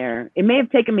gotten there. It may have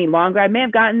taken me longer. I may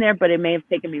have gotten there, but it may have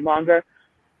taken me longer.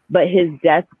 But his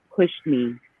death pushed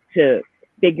me to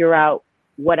figure out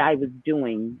what I was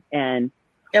doing. And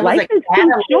life is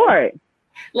too short.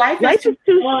 Life is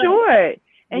too short.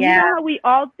 And you know how we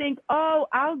all think, oh,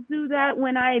 I'll do that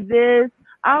when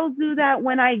I'll do that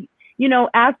when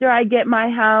after I get my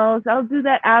house. I'll do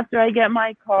that after I get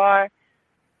my car.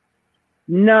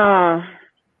 No,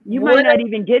 you might not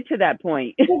even get to that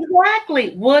point.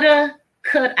 Exactly. Woulda,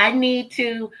 could, I need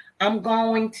to, I'm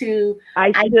going to,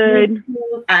 I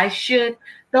should.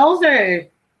 Those are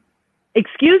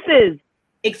excuses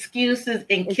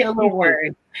and killer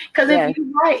words. Because if you're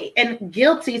right, and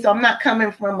guilty, so I'm not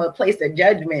coming from a place of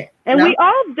judgment. And we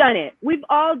all done it. We've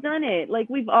all done it. Like,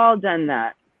 we've all done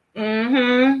that.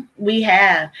 We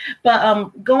have. But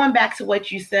going back to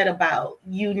what you said about,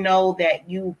 that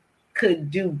you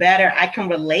could do better, I can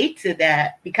relate to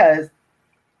that, because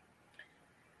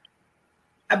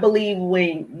I believe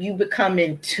when you become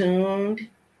in tuned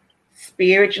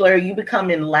spiritual, or you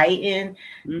become enlightened,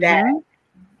 that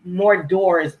more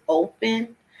doors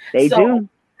open. They do.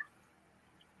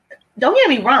 Don't get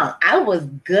me wrong, I was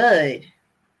good,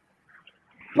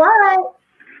 but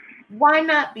why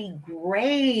not be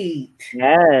great?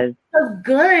 Yes. Because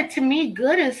good, to me,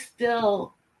 good is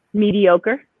still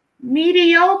mediocre.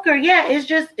 Yeah,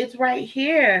 it's right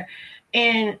here.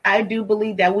 And I do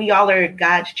believe that we all are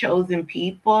God's chosen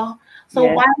people. So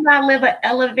why not live an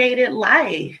elevated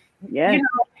life? Yeah.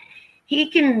 He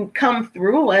can come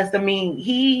through us. I mean,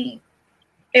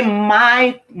 in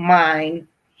my mind,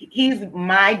 he's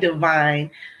my divine.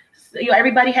 So,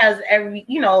 everybody has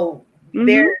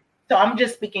their. So I'm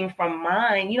just speaking from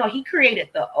mine. He created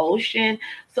the ocean.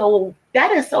 So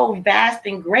that is so vast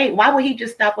and great. Why would he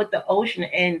just stop with the ocean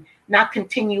and not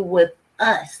continue with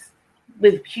us,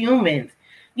 with humans?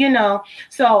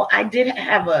 So I did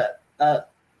have a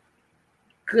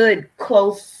good,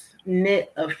 close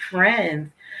knit of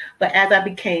friends. But as I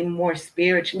became more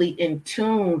spiritually in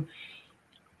tune,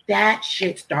 that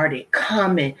shit started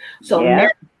coming. So now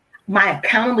my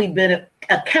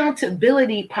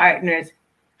accountability partners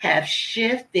have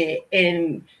shifted,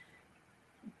 and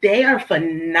They are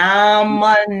phenomenal.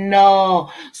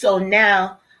 So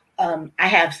now I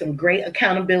have some great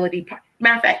accountability.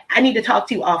 Matter of fact, I need to talk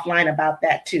to you offline about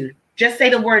that too. Just say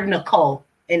the word Nicole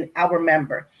and I'll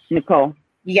remember. Nicole.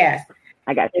 Yes.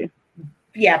 I got you.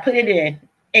 Yeah, put it in.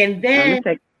 And then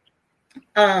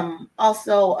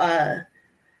also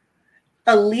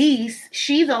Elise,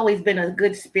 she's always been a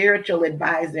good spiritual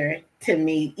advisor to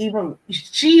me. Even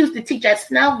she used to teach at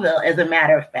Snellville, as a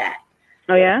matter of fact.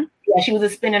 Oh, yeah? Yeah, she was a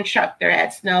spin instructor at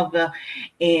Snellville.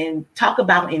 And talk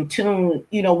about in tune,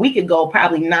 you know, we could go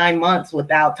probably 9 months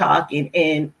without talking.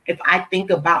 And if I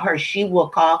think about her, she will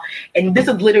call. And this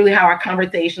is literally how our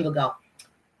conversations will go.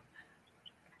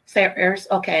 Sarah,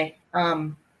 okay,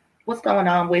 what's going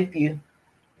on with you?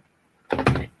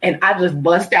 And I just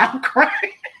bust out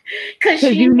crying. Because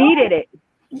you needed it.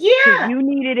 Yeah. You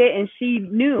needed it, and she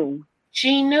knew.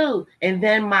 She knew. And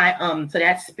then my so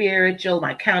that's spiritual,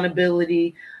 my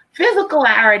accountability, physical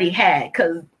I already had,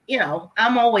 because you know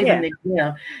I'm always in the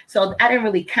gym, so I didn't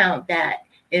really count that.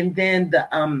 And then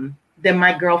then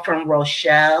my girlfriend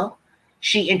Rochelle,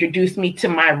 she introduced me to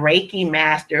my Reiki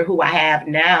master, who I have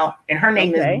now, and her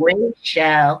name is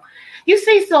Rachel. You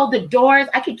see, so the doors,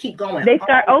 I could keep going. They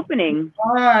start opening.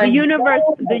 The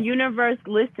universe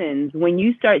listens. When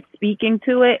you start speaking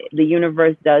to it, the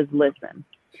universe does listen.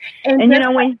 And you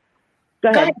know when? Go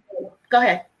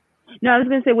ahead. No, I was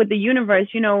going to say with the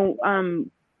universe, you know,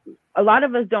 a lot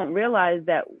of us don't realize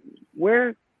that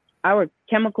our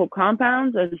chemical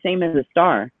compounds are the same as a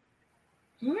star.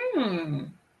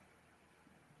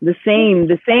 The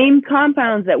same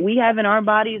compounds that we have in our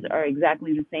bodies are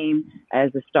exactly the same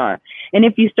as a star. And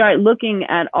if you start looking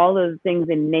at all of the things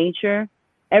in nature,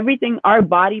 everything, our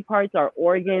body parts, our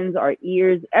organs, our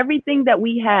ears, everything that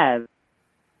we have,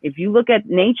 if you look at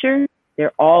nature,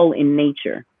 they're all in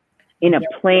nature, in a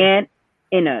plant,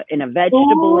 in a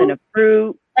vegetable, in a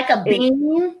fruit, like a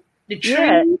bean, the tree.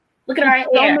 Yeah, look at our hair.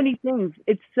 So many things.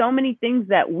 It's so many things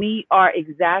that we are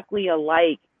exactly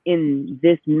alike in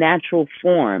this natural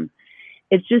form.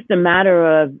 It's just a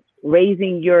matter of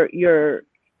raising your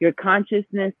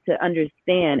consciousness to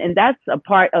understand, and that's a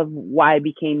part of why I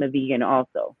became a vegan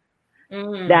also.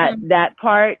 That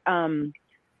part,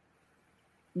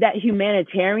 that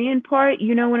humanitarian part,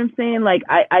 you know what I'm saying? Like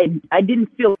I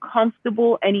didn't feel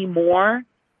comfortable anymore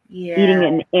eating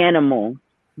an animal,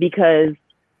 because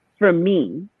for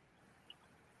me,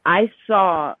 I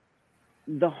saw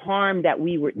the harm that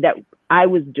I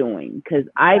was doing, because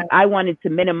I wanted to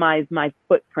minimize my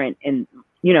footprint in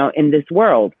this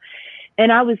world.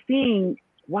 And I was seeing,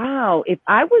 wow, if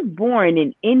I was born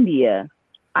in India,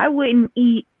 I would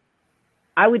eat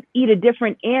a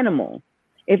different animal.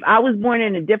 If I was born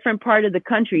in a different part of the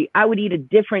country, I would eat a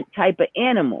different type of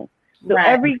animal. So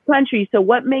every country, so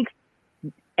what makes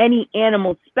any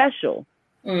animal special?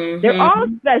 They're all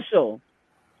special.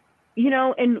 You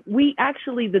know, and we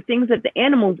actually, the things that the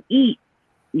animals eat,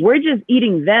 we're just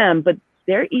eating them, but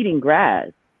they're eating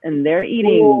grass and they're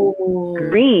eating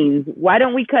greens. Why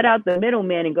don't we cut out the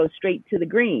middleman and go straight to the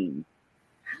greens?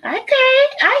 Okay,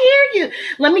 I hear you.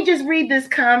 Let me just read this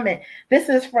comment. This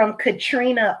is from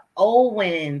Katrina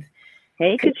Owens.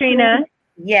 Hey, Katrina.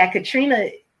 Yeah,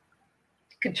 Katrina's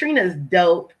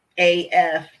dope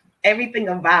AF. Everything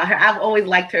about her. I've always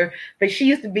liked her, but she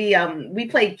used to be, we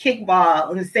played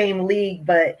kickball in the same league,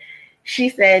 but she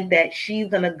said that she's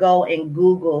going to go and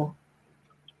Google.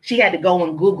 She had to go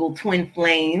and Google twin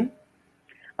flame.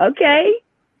 Okay.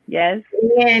 Yes.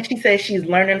 And she says she's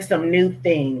learning some new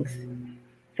things.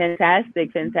 Fantastic.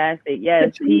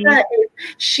 Yes.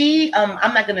 She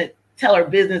I'm not going to tell her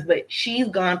business, but she's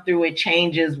gone through a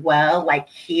change as well, like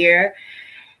here.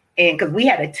 And because we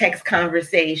had a text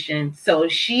conversation. So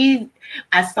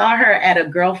I saw her at a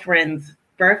girlfriend's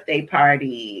birthday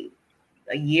party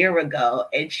a year ago,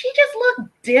 and she just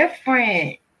looked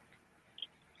different.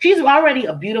 She's already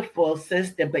a beautiful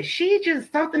sister, but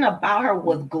something about her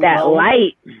was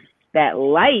glowing. That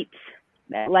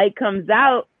light comes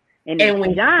out and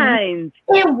it shines.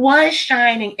 It was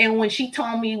shining. And when she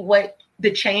told me what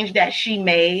the change that she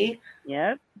made,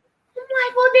 yep. I'm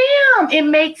like, well, damn, it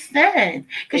makes sense,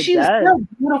 because she was still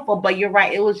beautiful, but you're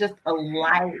right, it was just a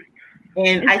light.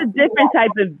 And it's a different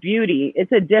type of beauty.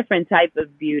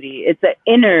 It's an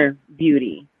inner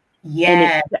beauty.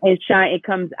 Yeah, it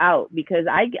comes out, because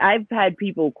I've had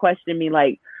people question me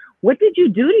like, what did you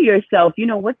do to yourself? You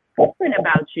know, what's different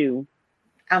about you?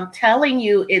 I'm telling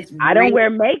you, I don't wear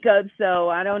makeup, so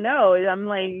I don't know. I'm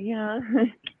like, you know.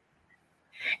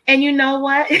 And you know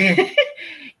what?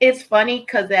 It's funny,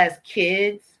 because as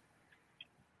kids,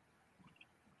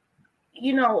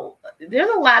 you know, there's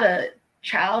a lot of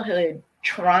childhood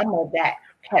trauma that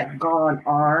has gone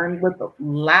on with a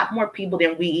lot more people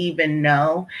than we even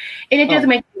know. And it just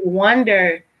makes you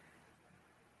wonder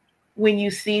when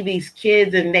you see these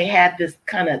kids and they have this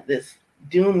kind of this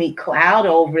doomy cloud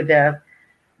over them,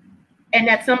 and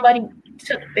that somebody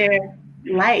took their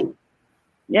life.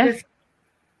 Yeah. Just,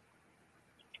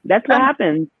 that's what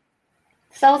happens.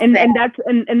 So sad.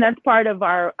 And that's part of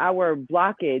our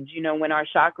blockage, you know, when our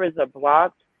chakras are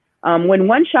blocked. When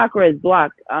one chakra is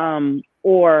blocked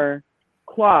or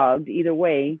clogged, either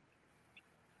way,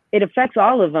 it affects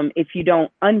all of them if you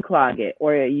don't unclog it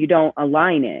or you don't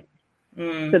align it.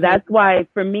 So that's why,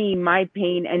 for me, my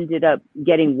pain ended up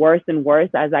getting worse and worse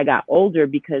as I got older,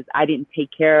 because I didn't take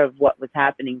care of what was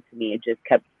happening to me. It just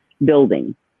kept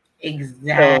building.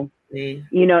 Exactly.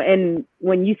 So, you know, and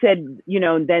when you said, you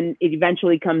know, then it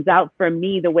eventually comes out, for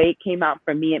me, the way it came out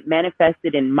for me, it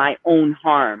manifested in my own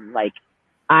harm. Like,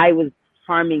 I was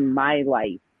harming my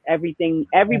life. Everything,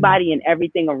 everybody and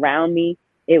everything around me,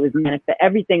 it was manifest.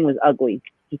 Everything was ugly.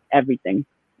 Just everything.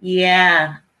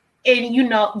 Yeah. And, you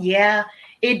know, yeah,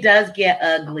 it does get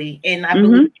ugly. And I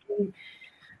believe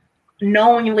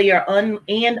knowingly or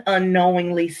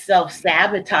unknowingly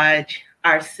self-sabotage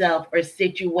ourselves or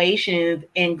situations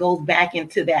and goes back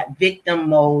into that victim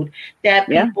mode that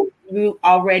people who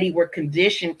already were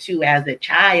conditioned to as a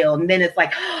child. And then it's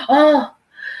like, oh,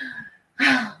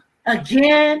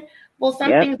 again. Well, some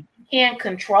things you can't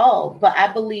control, but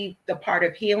I believe the part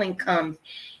of healing comes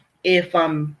if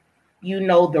you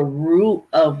know the root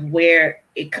of where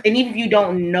it, and even if you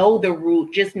don't know the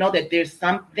root, just know that there's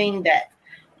something that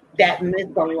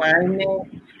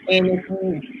misalignment. And if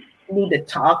you need to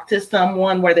talk to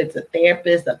someone, whether it's a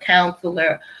therapist, a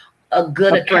counselor, a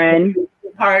good friend,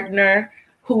 partner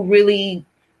who really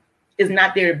is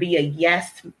not there to be a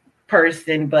yes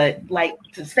person, but like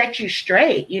to set you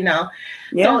straight, you know.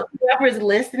 So whoever's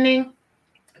listening,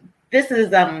 this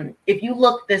is if you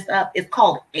look this up, it's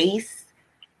called ACE.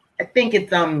 I think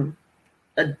it's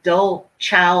adult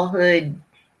childhood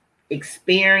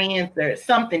experience or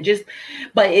something, just,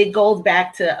 but it goes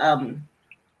back to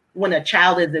when a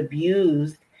child is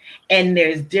abused. And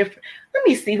there's different, let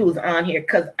me see who's on here,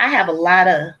 because I have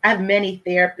many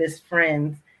therapist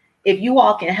friends. If you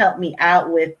all can help me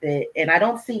out with it, and I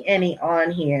don't see any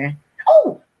on here.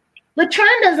 Oh,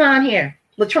 Latrenda's on here.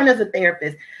 Latrenda's a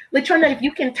therapist. Latrenda, if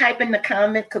you can type in the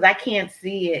comments, because I can't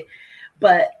see it,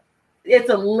 but it's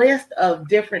a list of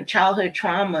different childhood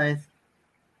traumas,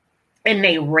 and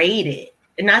they rate it.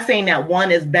 And not saying that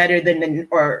one is better than the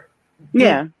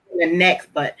next,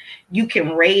 but you can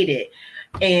rate it.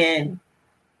 And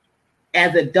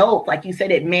as adults, like you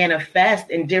said, it manifests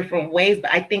in different ways.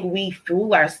 But I think we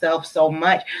fool ourselves so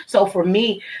much. So for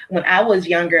me, when I was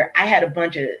younger, I had a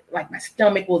bunch of, like, my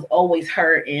stomach was always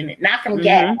hurting, not from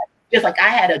gas, just like I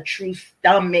had a true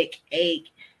stomach ache,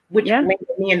 which made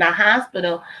me in the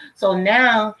hospital. So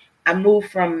now I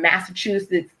moved from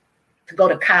Massachusetts to go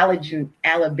to college in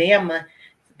Alabama.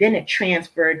 Then it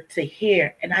transferred to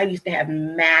here. And I used to have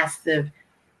massive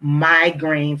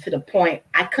migraines to the point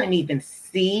I couldn't even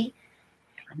see.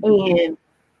 And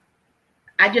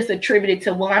I just attributed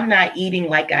to, well, I'm not eating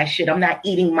like I should. I'm not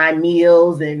eating my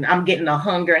meals and I'm getting a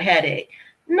hunger headache.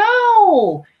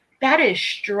 No, that is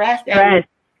stress. That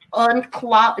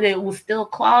unclogged. It was still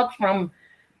clogged from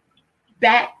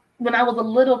back when I was a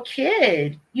little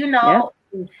kid. You know,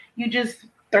 you just,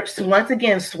 once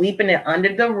again, sweeping it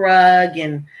under the rug.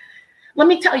 And let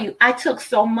me tell you, I took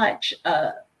so much,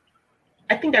 I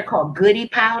think they're called goody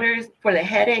powders for the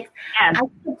headaches. I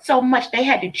took so much, they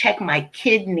had to check my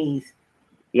kidneys.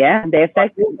 Yeah, they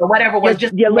affect or whatever it was,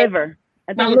 just your liver.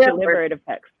 I think it's your liver it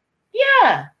affects.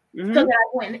 Yeah. So that I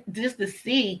went just to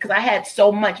see, because I had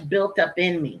so much built up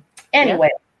in me.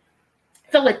 Anyway,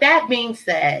 so with that being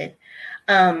said,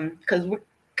 because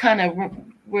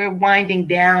we're winding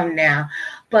down now,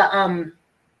 but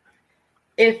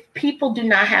if people do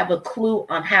not have a clue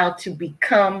on how to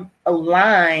become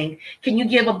aligned, can you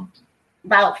give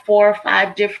about 4 or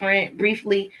 5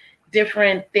 briefly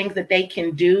different things that they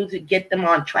can do to get them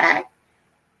on track,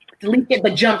 to at least get the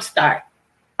jump start?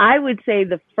 I would say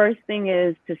the first thing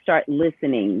is to start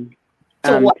listening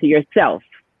to yourself.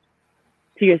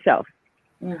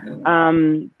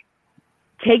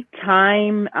 Take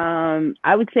time.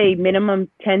 I would say minimum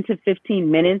 10 to 15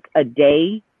 minutes a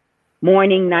day,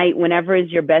 morning, night, whenever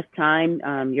is your best time.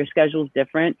 Your schedule's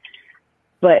different,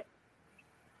 but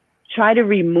try to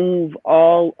remove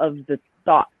all of the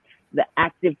thoughts, the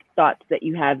active thoughts that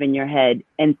you have in your head,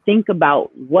 and think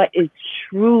about what is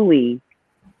truly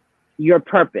your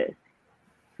purpose.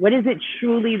 What is it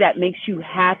truly that makes you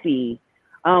happy?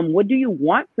 What do you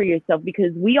want for yourself?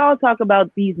 Because we all talk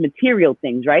about these material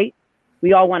things, right?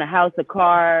 We all want a house, a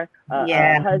car,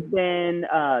 Yeah. a husband,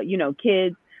 you know,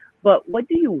 kids. But what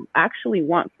do you actually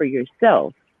want for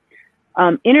yourself?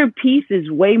 Inner peace is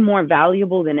way more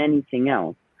valuable than anything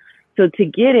else. So to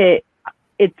get it,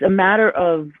 it's a matter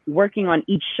of working on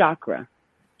each chakra.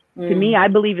 To me, I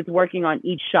believe it's working on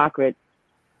each chakra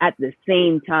at the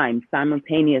same time,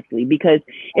 simultaneously. Because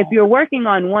if you're working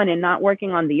on one and not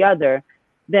working on the other,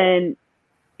 then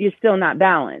you're still not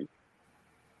balanced.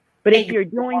 But if you're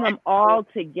doing them all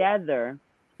together,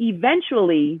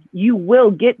 eventually you will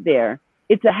get there.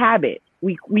 It's a habit.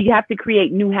 We have to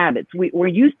create new habits. We're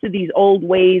used to these old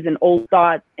ways and old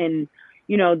thoughts and,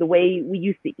 you know, the way we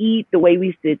used to eat, the way we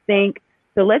used to think.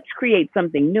 So let's create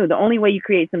something new. The only way you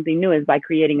create something new is by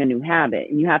creating a new habit,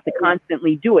 and you have to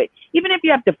constantly do it. Even if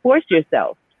you have to force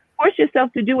yourself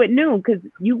to do it new, because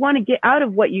you want to get out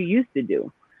of what you used to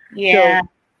do. Yeah.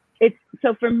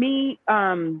 So for me,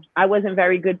 I wasn't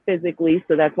very good physically,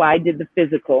 so that's why I did the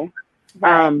physical.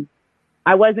 Right.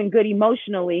 I wasn't good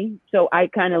emotionally, so I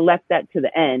kind of left that to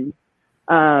the end.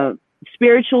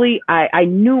 Spiritually, I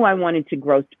knew I wanted to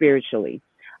grow spiritually.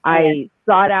 I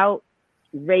sought out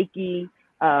Reiki,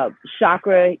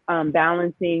 chakra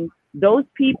balancing. Those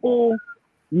people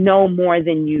know more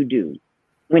than you do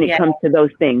when it comes to those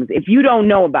things. If you don't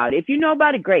know about it, if you know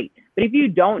about it, great. But if you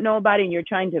don't know about it and you're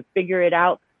trying to figure it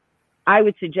out, I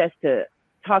would suggest to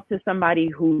talk to somebody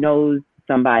who knows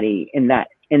somebody in that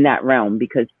realm,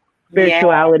 because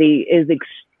spirituality is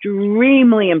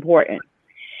extremely important.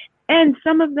 And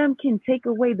some of them can take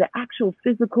away the actual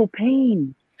physical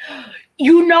pain.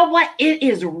 You know what? It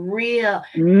is real.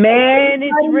 Man,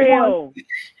 it's real.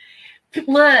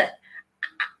 Look,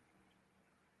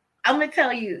 I'm going to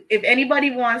tell you, if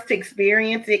anybody wants to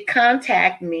experience it,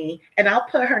 contact me and I'll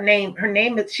put her name. Her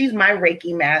name is, she's my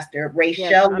Reiki master, Rachel.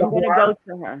 Yes, I'm going to go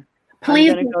to her.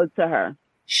 Please. I'm going to go to her.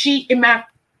 She, in matter of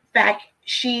fact,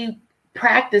 she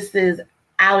practices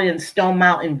out in Stone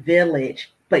Mountain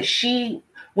Village, but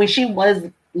when she was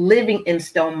living in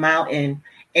Stone Mountain,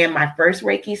 and my first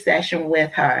Reiki session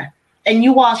with her, and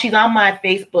she's on my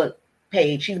Facebook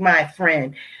page. She's my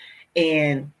friend,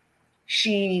 and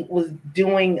she was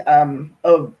doing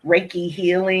a Reiki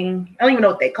healing. I don't even know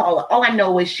what they call it. All I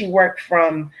know is she worked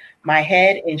from my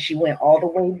head and she went all the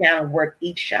way down and worked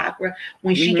each chakra.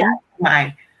 When she got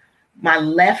my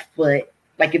left foot,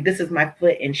 like if this is my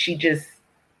foot, and she just,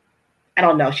 I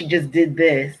don't know, she just did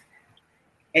this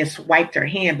and swiped her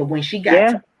hand. But when she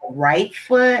got to the right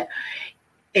foot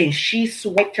and she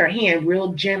swiped her hand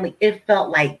real gently, it felt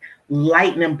like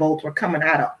lightning bolts were coming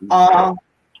out of all.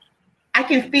 I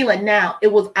can feel it now.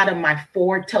 It was out of my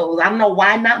 4 toes. I don't know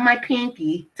why not my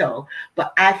pinky toe,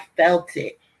 but I felt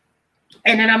it.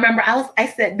 And then I remember I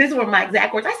said, this were my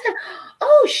exact words. I said,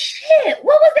 oh shit,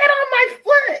 what was that on my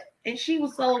foot? And she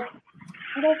was so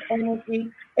full of energy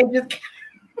and just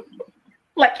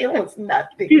like it was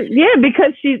nothing. Yeah,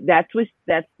 because that's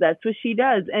what she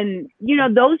does. And you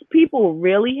know, those people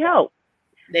really help.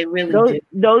 They really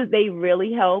do. They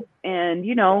really help. And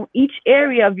you know, each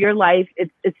area of your life,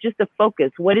 it's just a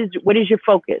focus. What is your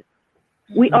focus?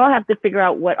 We all have to figure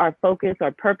out what our focus,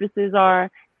 our purposes are,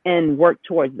 and work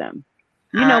towards them.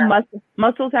 You know,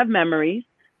 muscles have memories.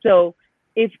 So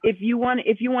if you want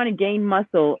to gain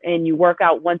muscle and you work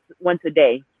out once a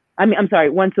day,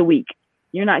 once a week,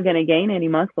 you're not going to gain any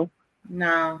muscle.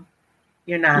 No,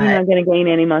 you're not. You're not going to gain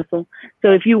any muscle.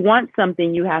 So if you want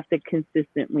something, you have to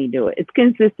consistently do it. It's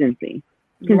consistency.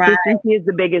 Consistency is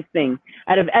the biggest thing.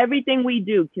 Out of everything we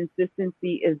do,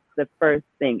 consistency is the first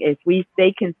thing. If we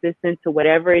stay consistent to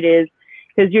whatever it is,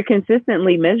 because you're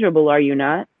consistently miserable, are you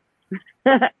not?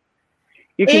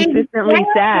 You're consistently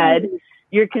sad.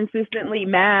 You're consistently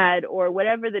mad, or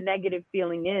whatever the negative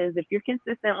feeling is. If you're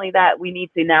consistently that, we need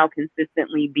to now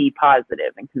consistently be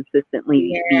positive and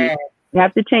consistently be. You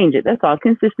have to change it. That's all.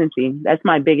 Consistency. That's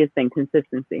my biggest thing.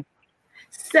 Consistency.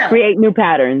 So create new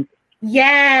patterns.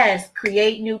 Yes,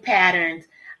 create new patterns.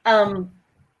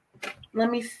 Let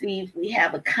me see if we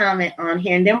have a comment on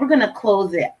here, and then we're gonna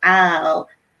close it out.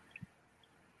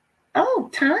 Oh,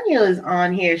 Tanya is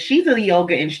on here. She's a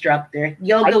yoga instructor.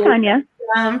 Yoga. Hi, Tanya.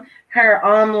 Her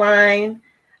online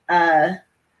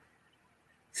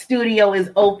studio has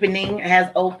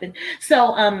opened.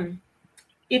 So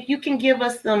if you can give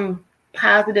us some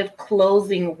positive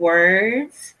closing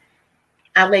words,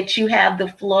 I'll let you have the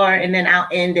floor and then I'll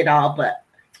end it all. But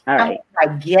all right. I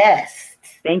guess.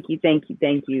 Thank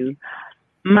you.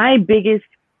 My biggest,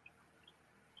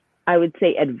 I would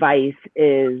say, advice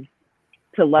is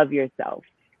to love yourself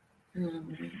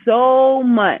so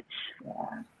much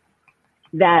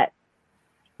that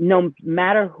no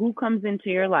matter who comes into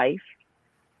your life,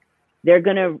 they're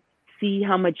going to see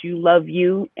how much you love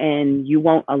you, and you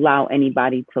won't allow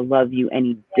anybody to love you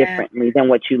any differently than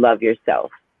what you love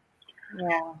yourself.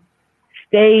 Yeah.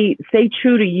 Stay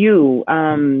true to you.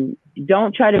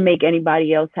 Don't try to make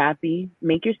anybody else happy.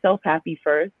 Make yourself happy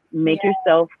first. Make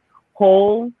yourself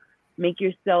whole. Make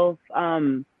yourself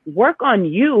work on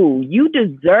you. You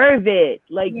deserve it.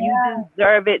 Like, you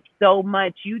deserve it so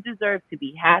much. You deserve to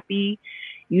be happy.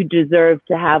 You deserve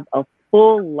to have a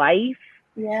full life.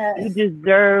 Yes. You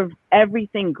deserve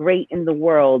everything great in the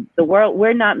world.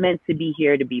 We're not meant to be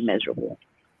here to be miserable.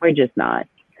 We're just not.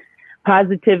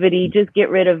 Positivity, just get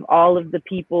rid of all of the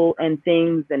people and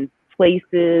things and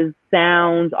places,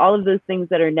 sounds, all of those things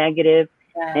that are negative,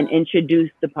 and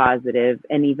introduce the positive.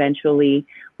 And eventually,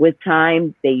 with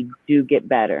time, they do get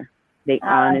better. They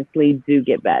honestly do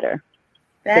get better.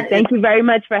 So thank you very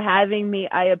much for having me.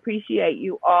 I appreciate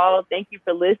you all. Thank you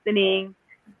for listening.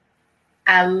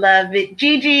 I love it.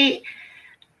 GiGi,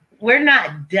 we're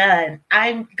not done.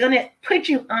 I'm going to put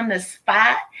you on the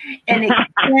spot and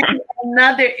extend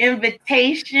another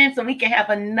invitation so we can have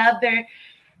another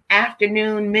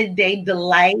afternoon, midday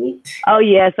delight. Oh,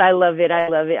 yes. I love it. I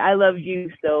love it. I love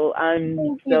you. So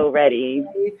I'm so ready.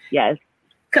 Yes.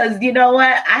 Because you know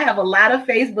what? I have a lot of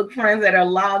Facebook friends that are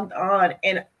logged on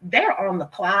and they're on the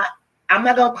clock. I'm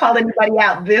not going to call anybody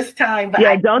out this time. But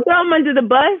don't throw them under the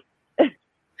bus.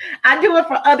 I do it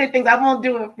for other things. I won't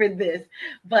do it for this,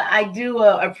 but I do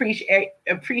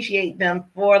appreciate them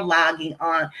for logging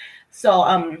on. So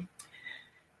I'm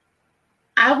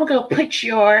going to put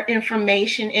your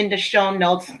information in the show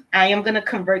notes. I am going to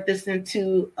convert this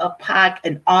into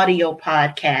an audio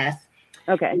podcast.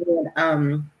 Okay.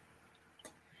 And,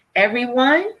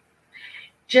 everyone,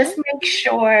 just make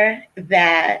sure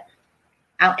that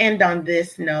I'll end on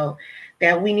this note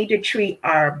that we need to treat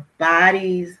our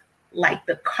bodies like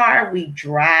the car we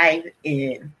drive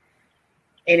in.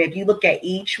 And if you look at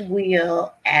each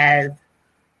wheel as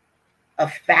a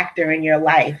factor in your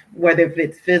life, whether if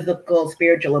it's physical,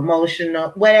 spiritual,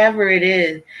 emotional, whatever it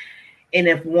is, and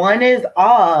if one is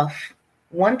off,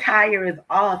 one tire is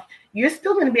off, you're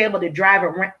still going to be able to drive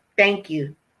around. Thank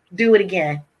you. Do it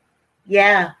again.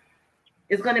 Yeah.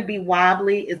 It's going to be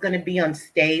wobbly. It's going to be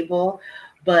unstable,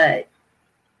 but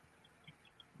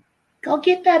go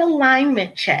get that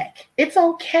alignment check. It's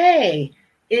okay.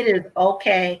 It is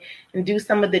okay. And do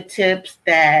some of the tips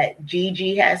that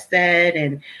GiGi has said,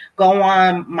 and go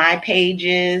on my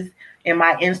pages and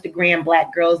my Instagram,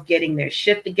 Black Girls Getting Their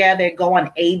Shift Together. Go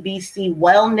on ABC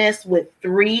Wellness with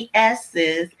 3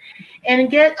 S's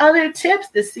and get other tips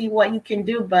to see what you can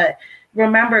do. But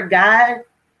remember, God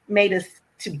made us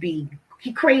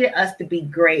He created us to be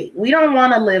great. We don't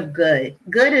want to live good.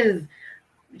 Good is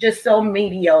just so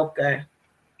mediocre.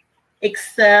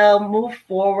 Excel, move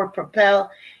forward,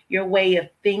 propel your way of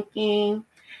thinking.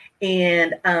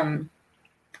 And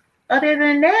other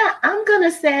than that, I'm going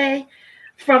to say,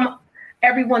 from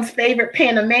everyone's favorite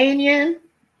Panamanian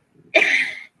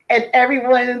and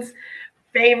everyone's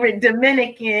favorite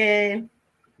Dominican,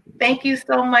 thank you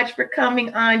so much for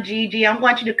coming on, GiGi. I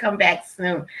want you to come back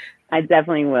soon. I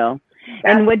definitely will.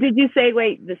 And what did you say?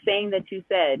 Wait, the saying that you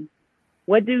said,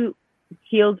 what do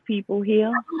healed people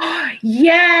heal?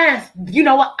 Yes. You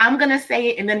know what? I'm going to say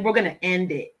it and then we're going to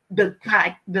end it. The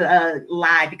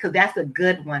live, because that's a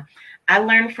good one. I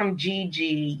learned from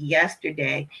GiGi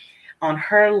yesterday on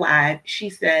her live. She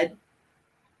said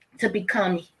to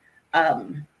become,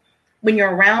 when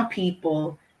you're around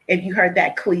people, if you heard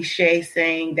that cliche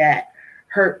saying that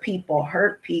hurt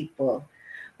people,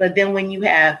 but then when you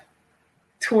have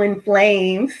twin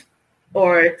flames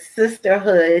or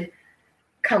sisterhood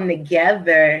come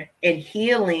together and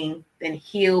healing, then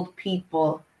healed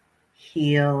people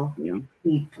heal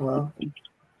people.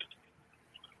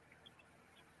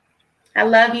 I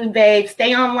love you, babe.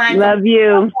 Stay online. Love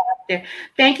you.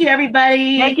 Thank you,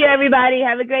 everybody. Thank you, everybody.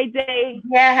 Have a great day.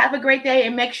 Yeah, have a great day.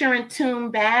 And make sure and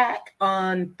tune back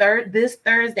on this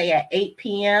Thursday at 8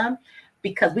 p.m.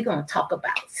 because we're going to talk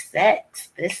about sex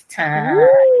this time.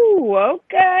 Ooh,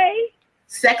 okay.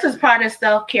 Sex is part of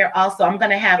self-care also. I'm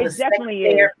going to have a sex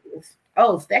therapist.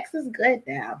 Oh, sex is good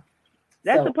now.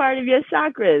 That's a part of your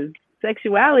chakras.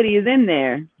 Sexuality is in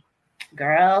there.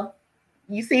 Girl,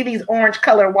 you see these orange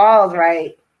color walls,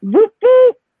 right? Whoop,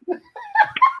 whoop.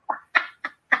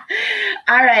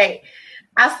 All right.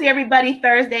 I'll see everybody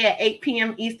Thursday at 8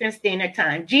 p.m. Eastern Standard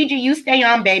Time. GiGi, you stay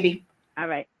on, baby. All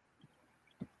right.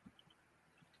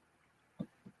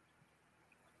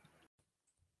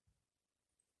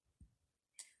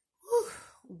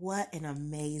 What an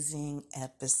amazing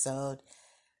episode.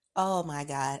 Oh my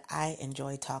God, I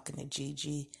enjoy talking to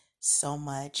GiGi. so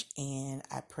much, and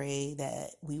I pray that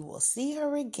we will see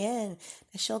her again,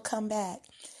 that she'll come back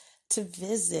to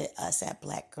visit us at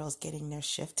Black Girls Getting Their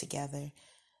Shift Together.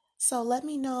 So let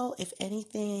me know if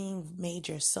anything made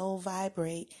your soul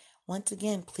vibrate. Once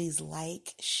again, please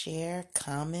like, share,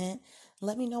 comment.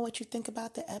 Let me know what you think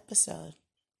about the episode.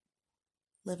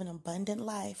 Live an abundant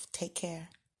life. Take care.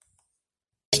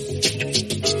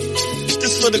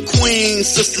 This for the queens,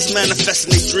 sisters manifesting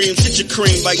their dreams. Get your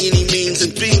cream by any means and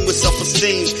beam with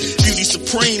self-esteem. Beauty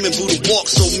supreme and Buddha walk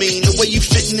so mean. The way you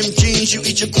fit in them jeans, you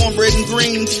eat your cornbread and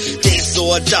greens. Dance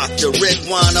or a doctor, red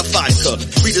wine or vodka.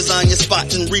 Redesign your spot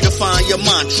and redefine your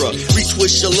mantra.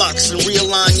 Retwist your locks and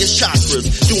realign your chakras.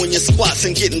 Doing your squats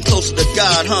and getting closer to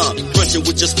God, huh? Brunching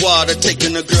with your squad or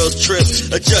taking a girl's trip.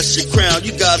 Adjust your crown,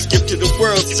 you God's gift to the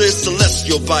world, sis.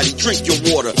 Celestial body, drink your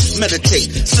water. Meditate,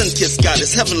 sun-kissed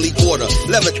goddess, heavenly order.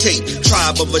 Levitate,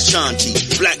 tribe of Ashanti,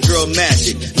 black girl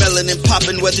magic, melanin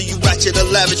popping, whether you ratchet or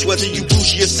lavish, whether you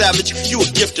bougie or savage, you a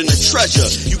gift and a treasure.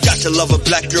 You got to love a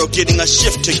black girl getting a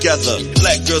shift together.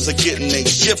 Black girls are getting a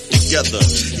shift together.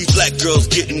 These black girls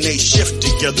getting a shift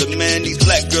together, man. These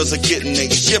black girls are getting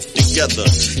a shift together.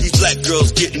 These black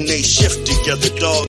girls getting a shift together, dog.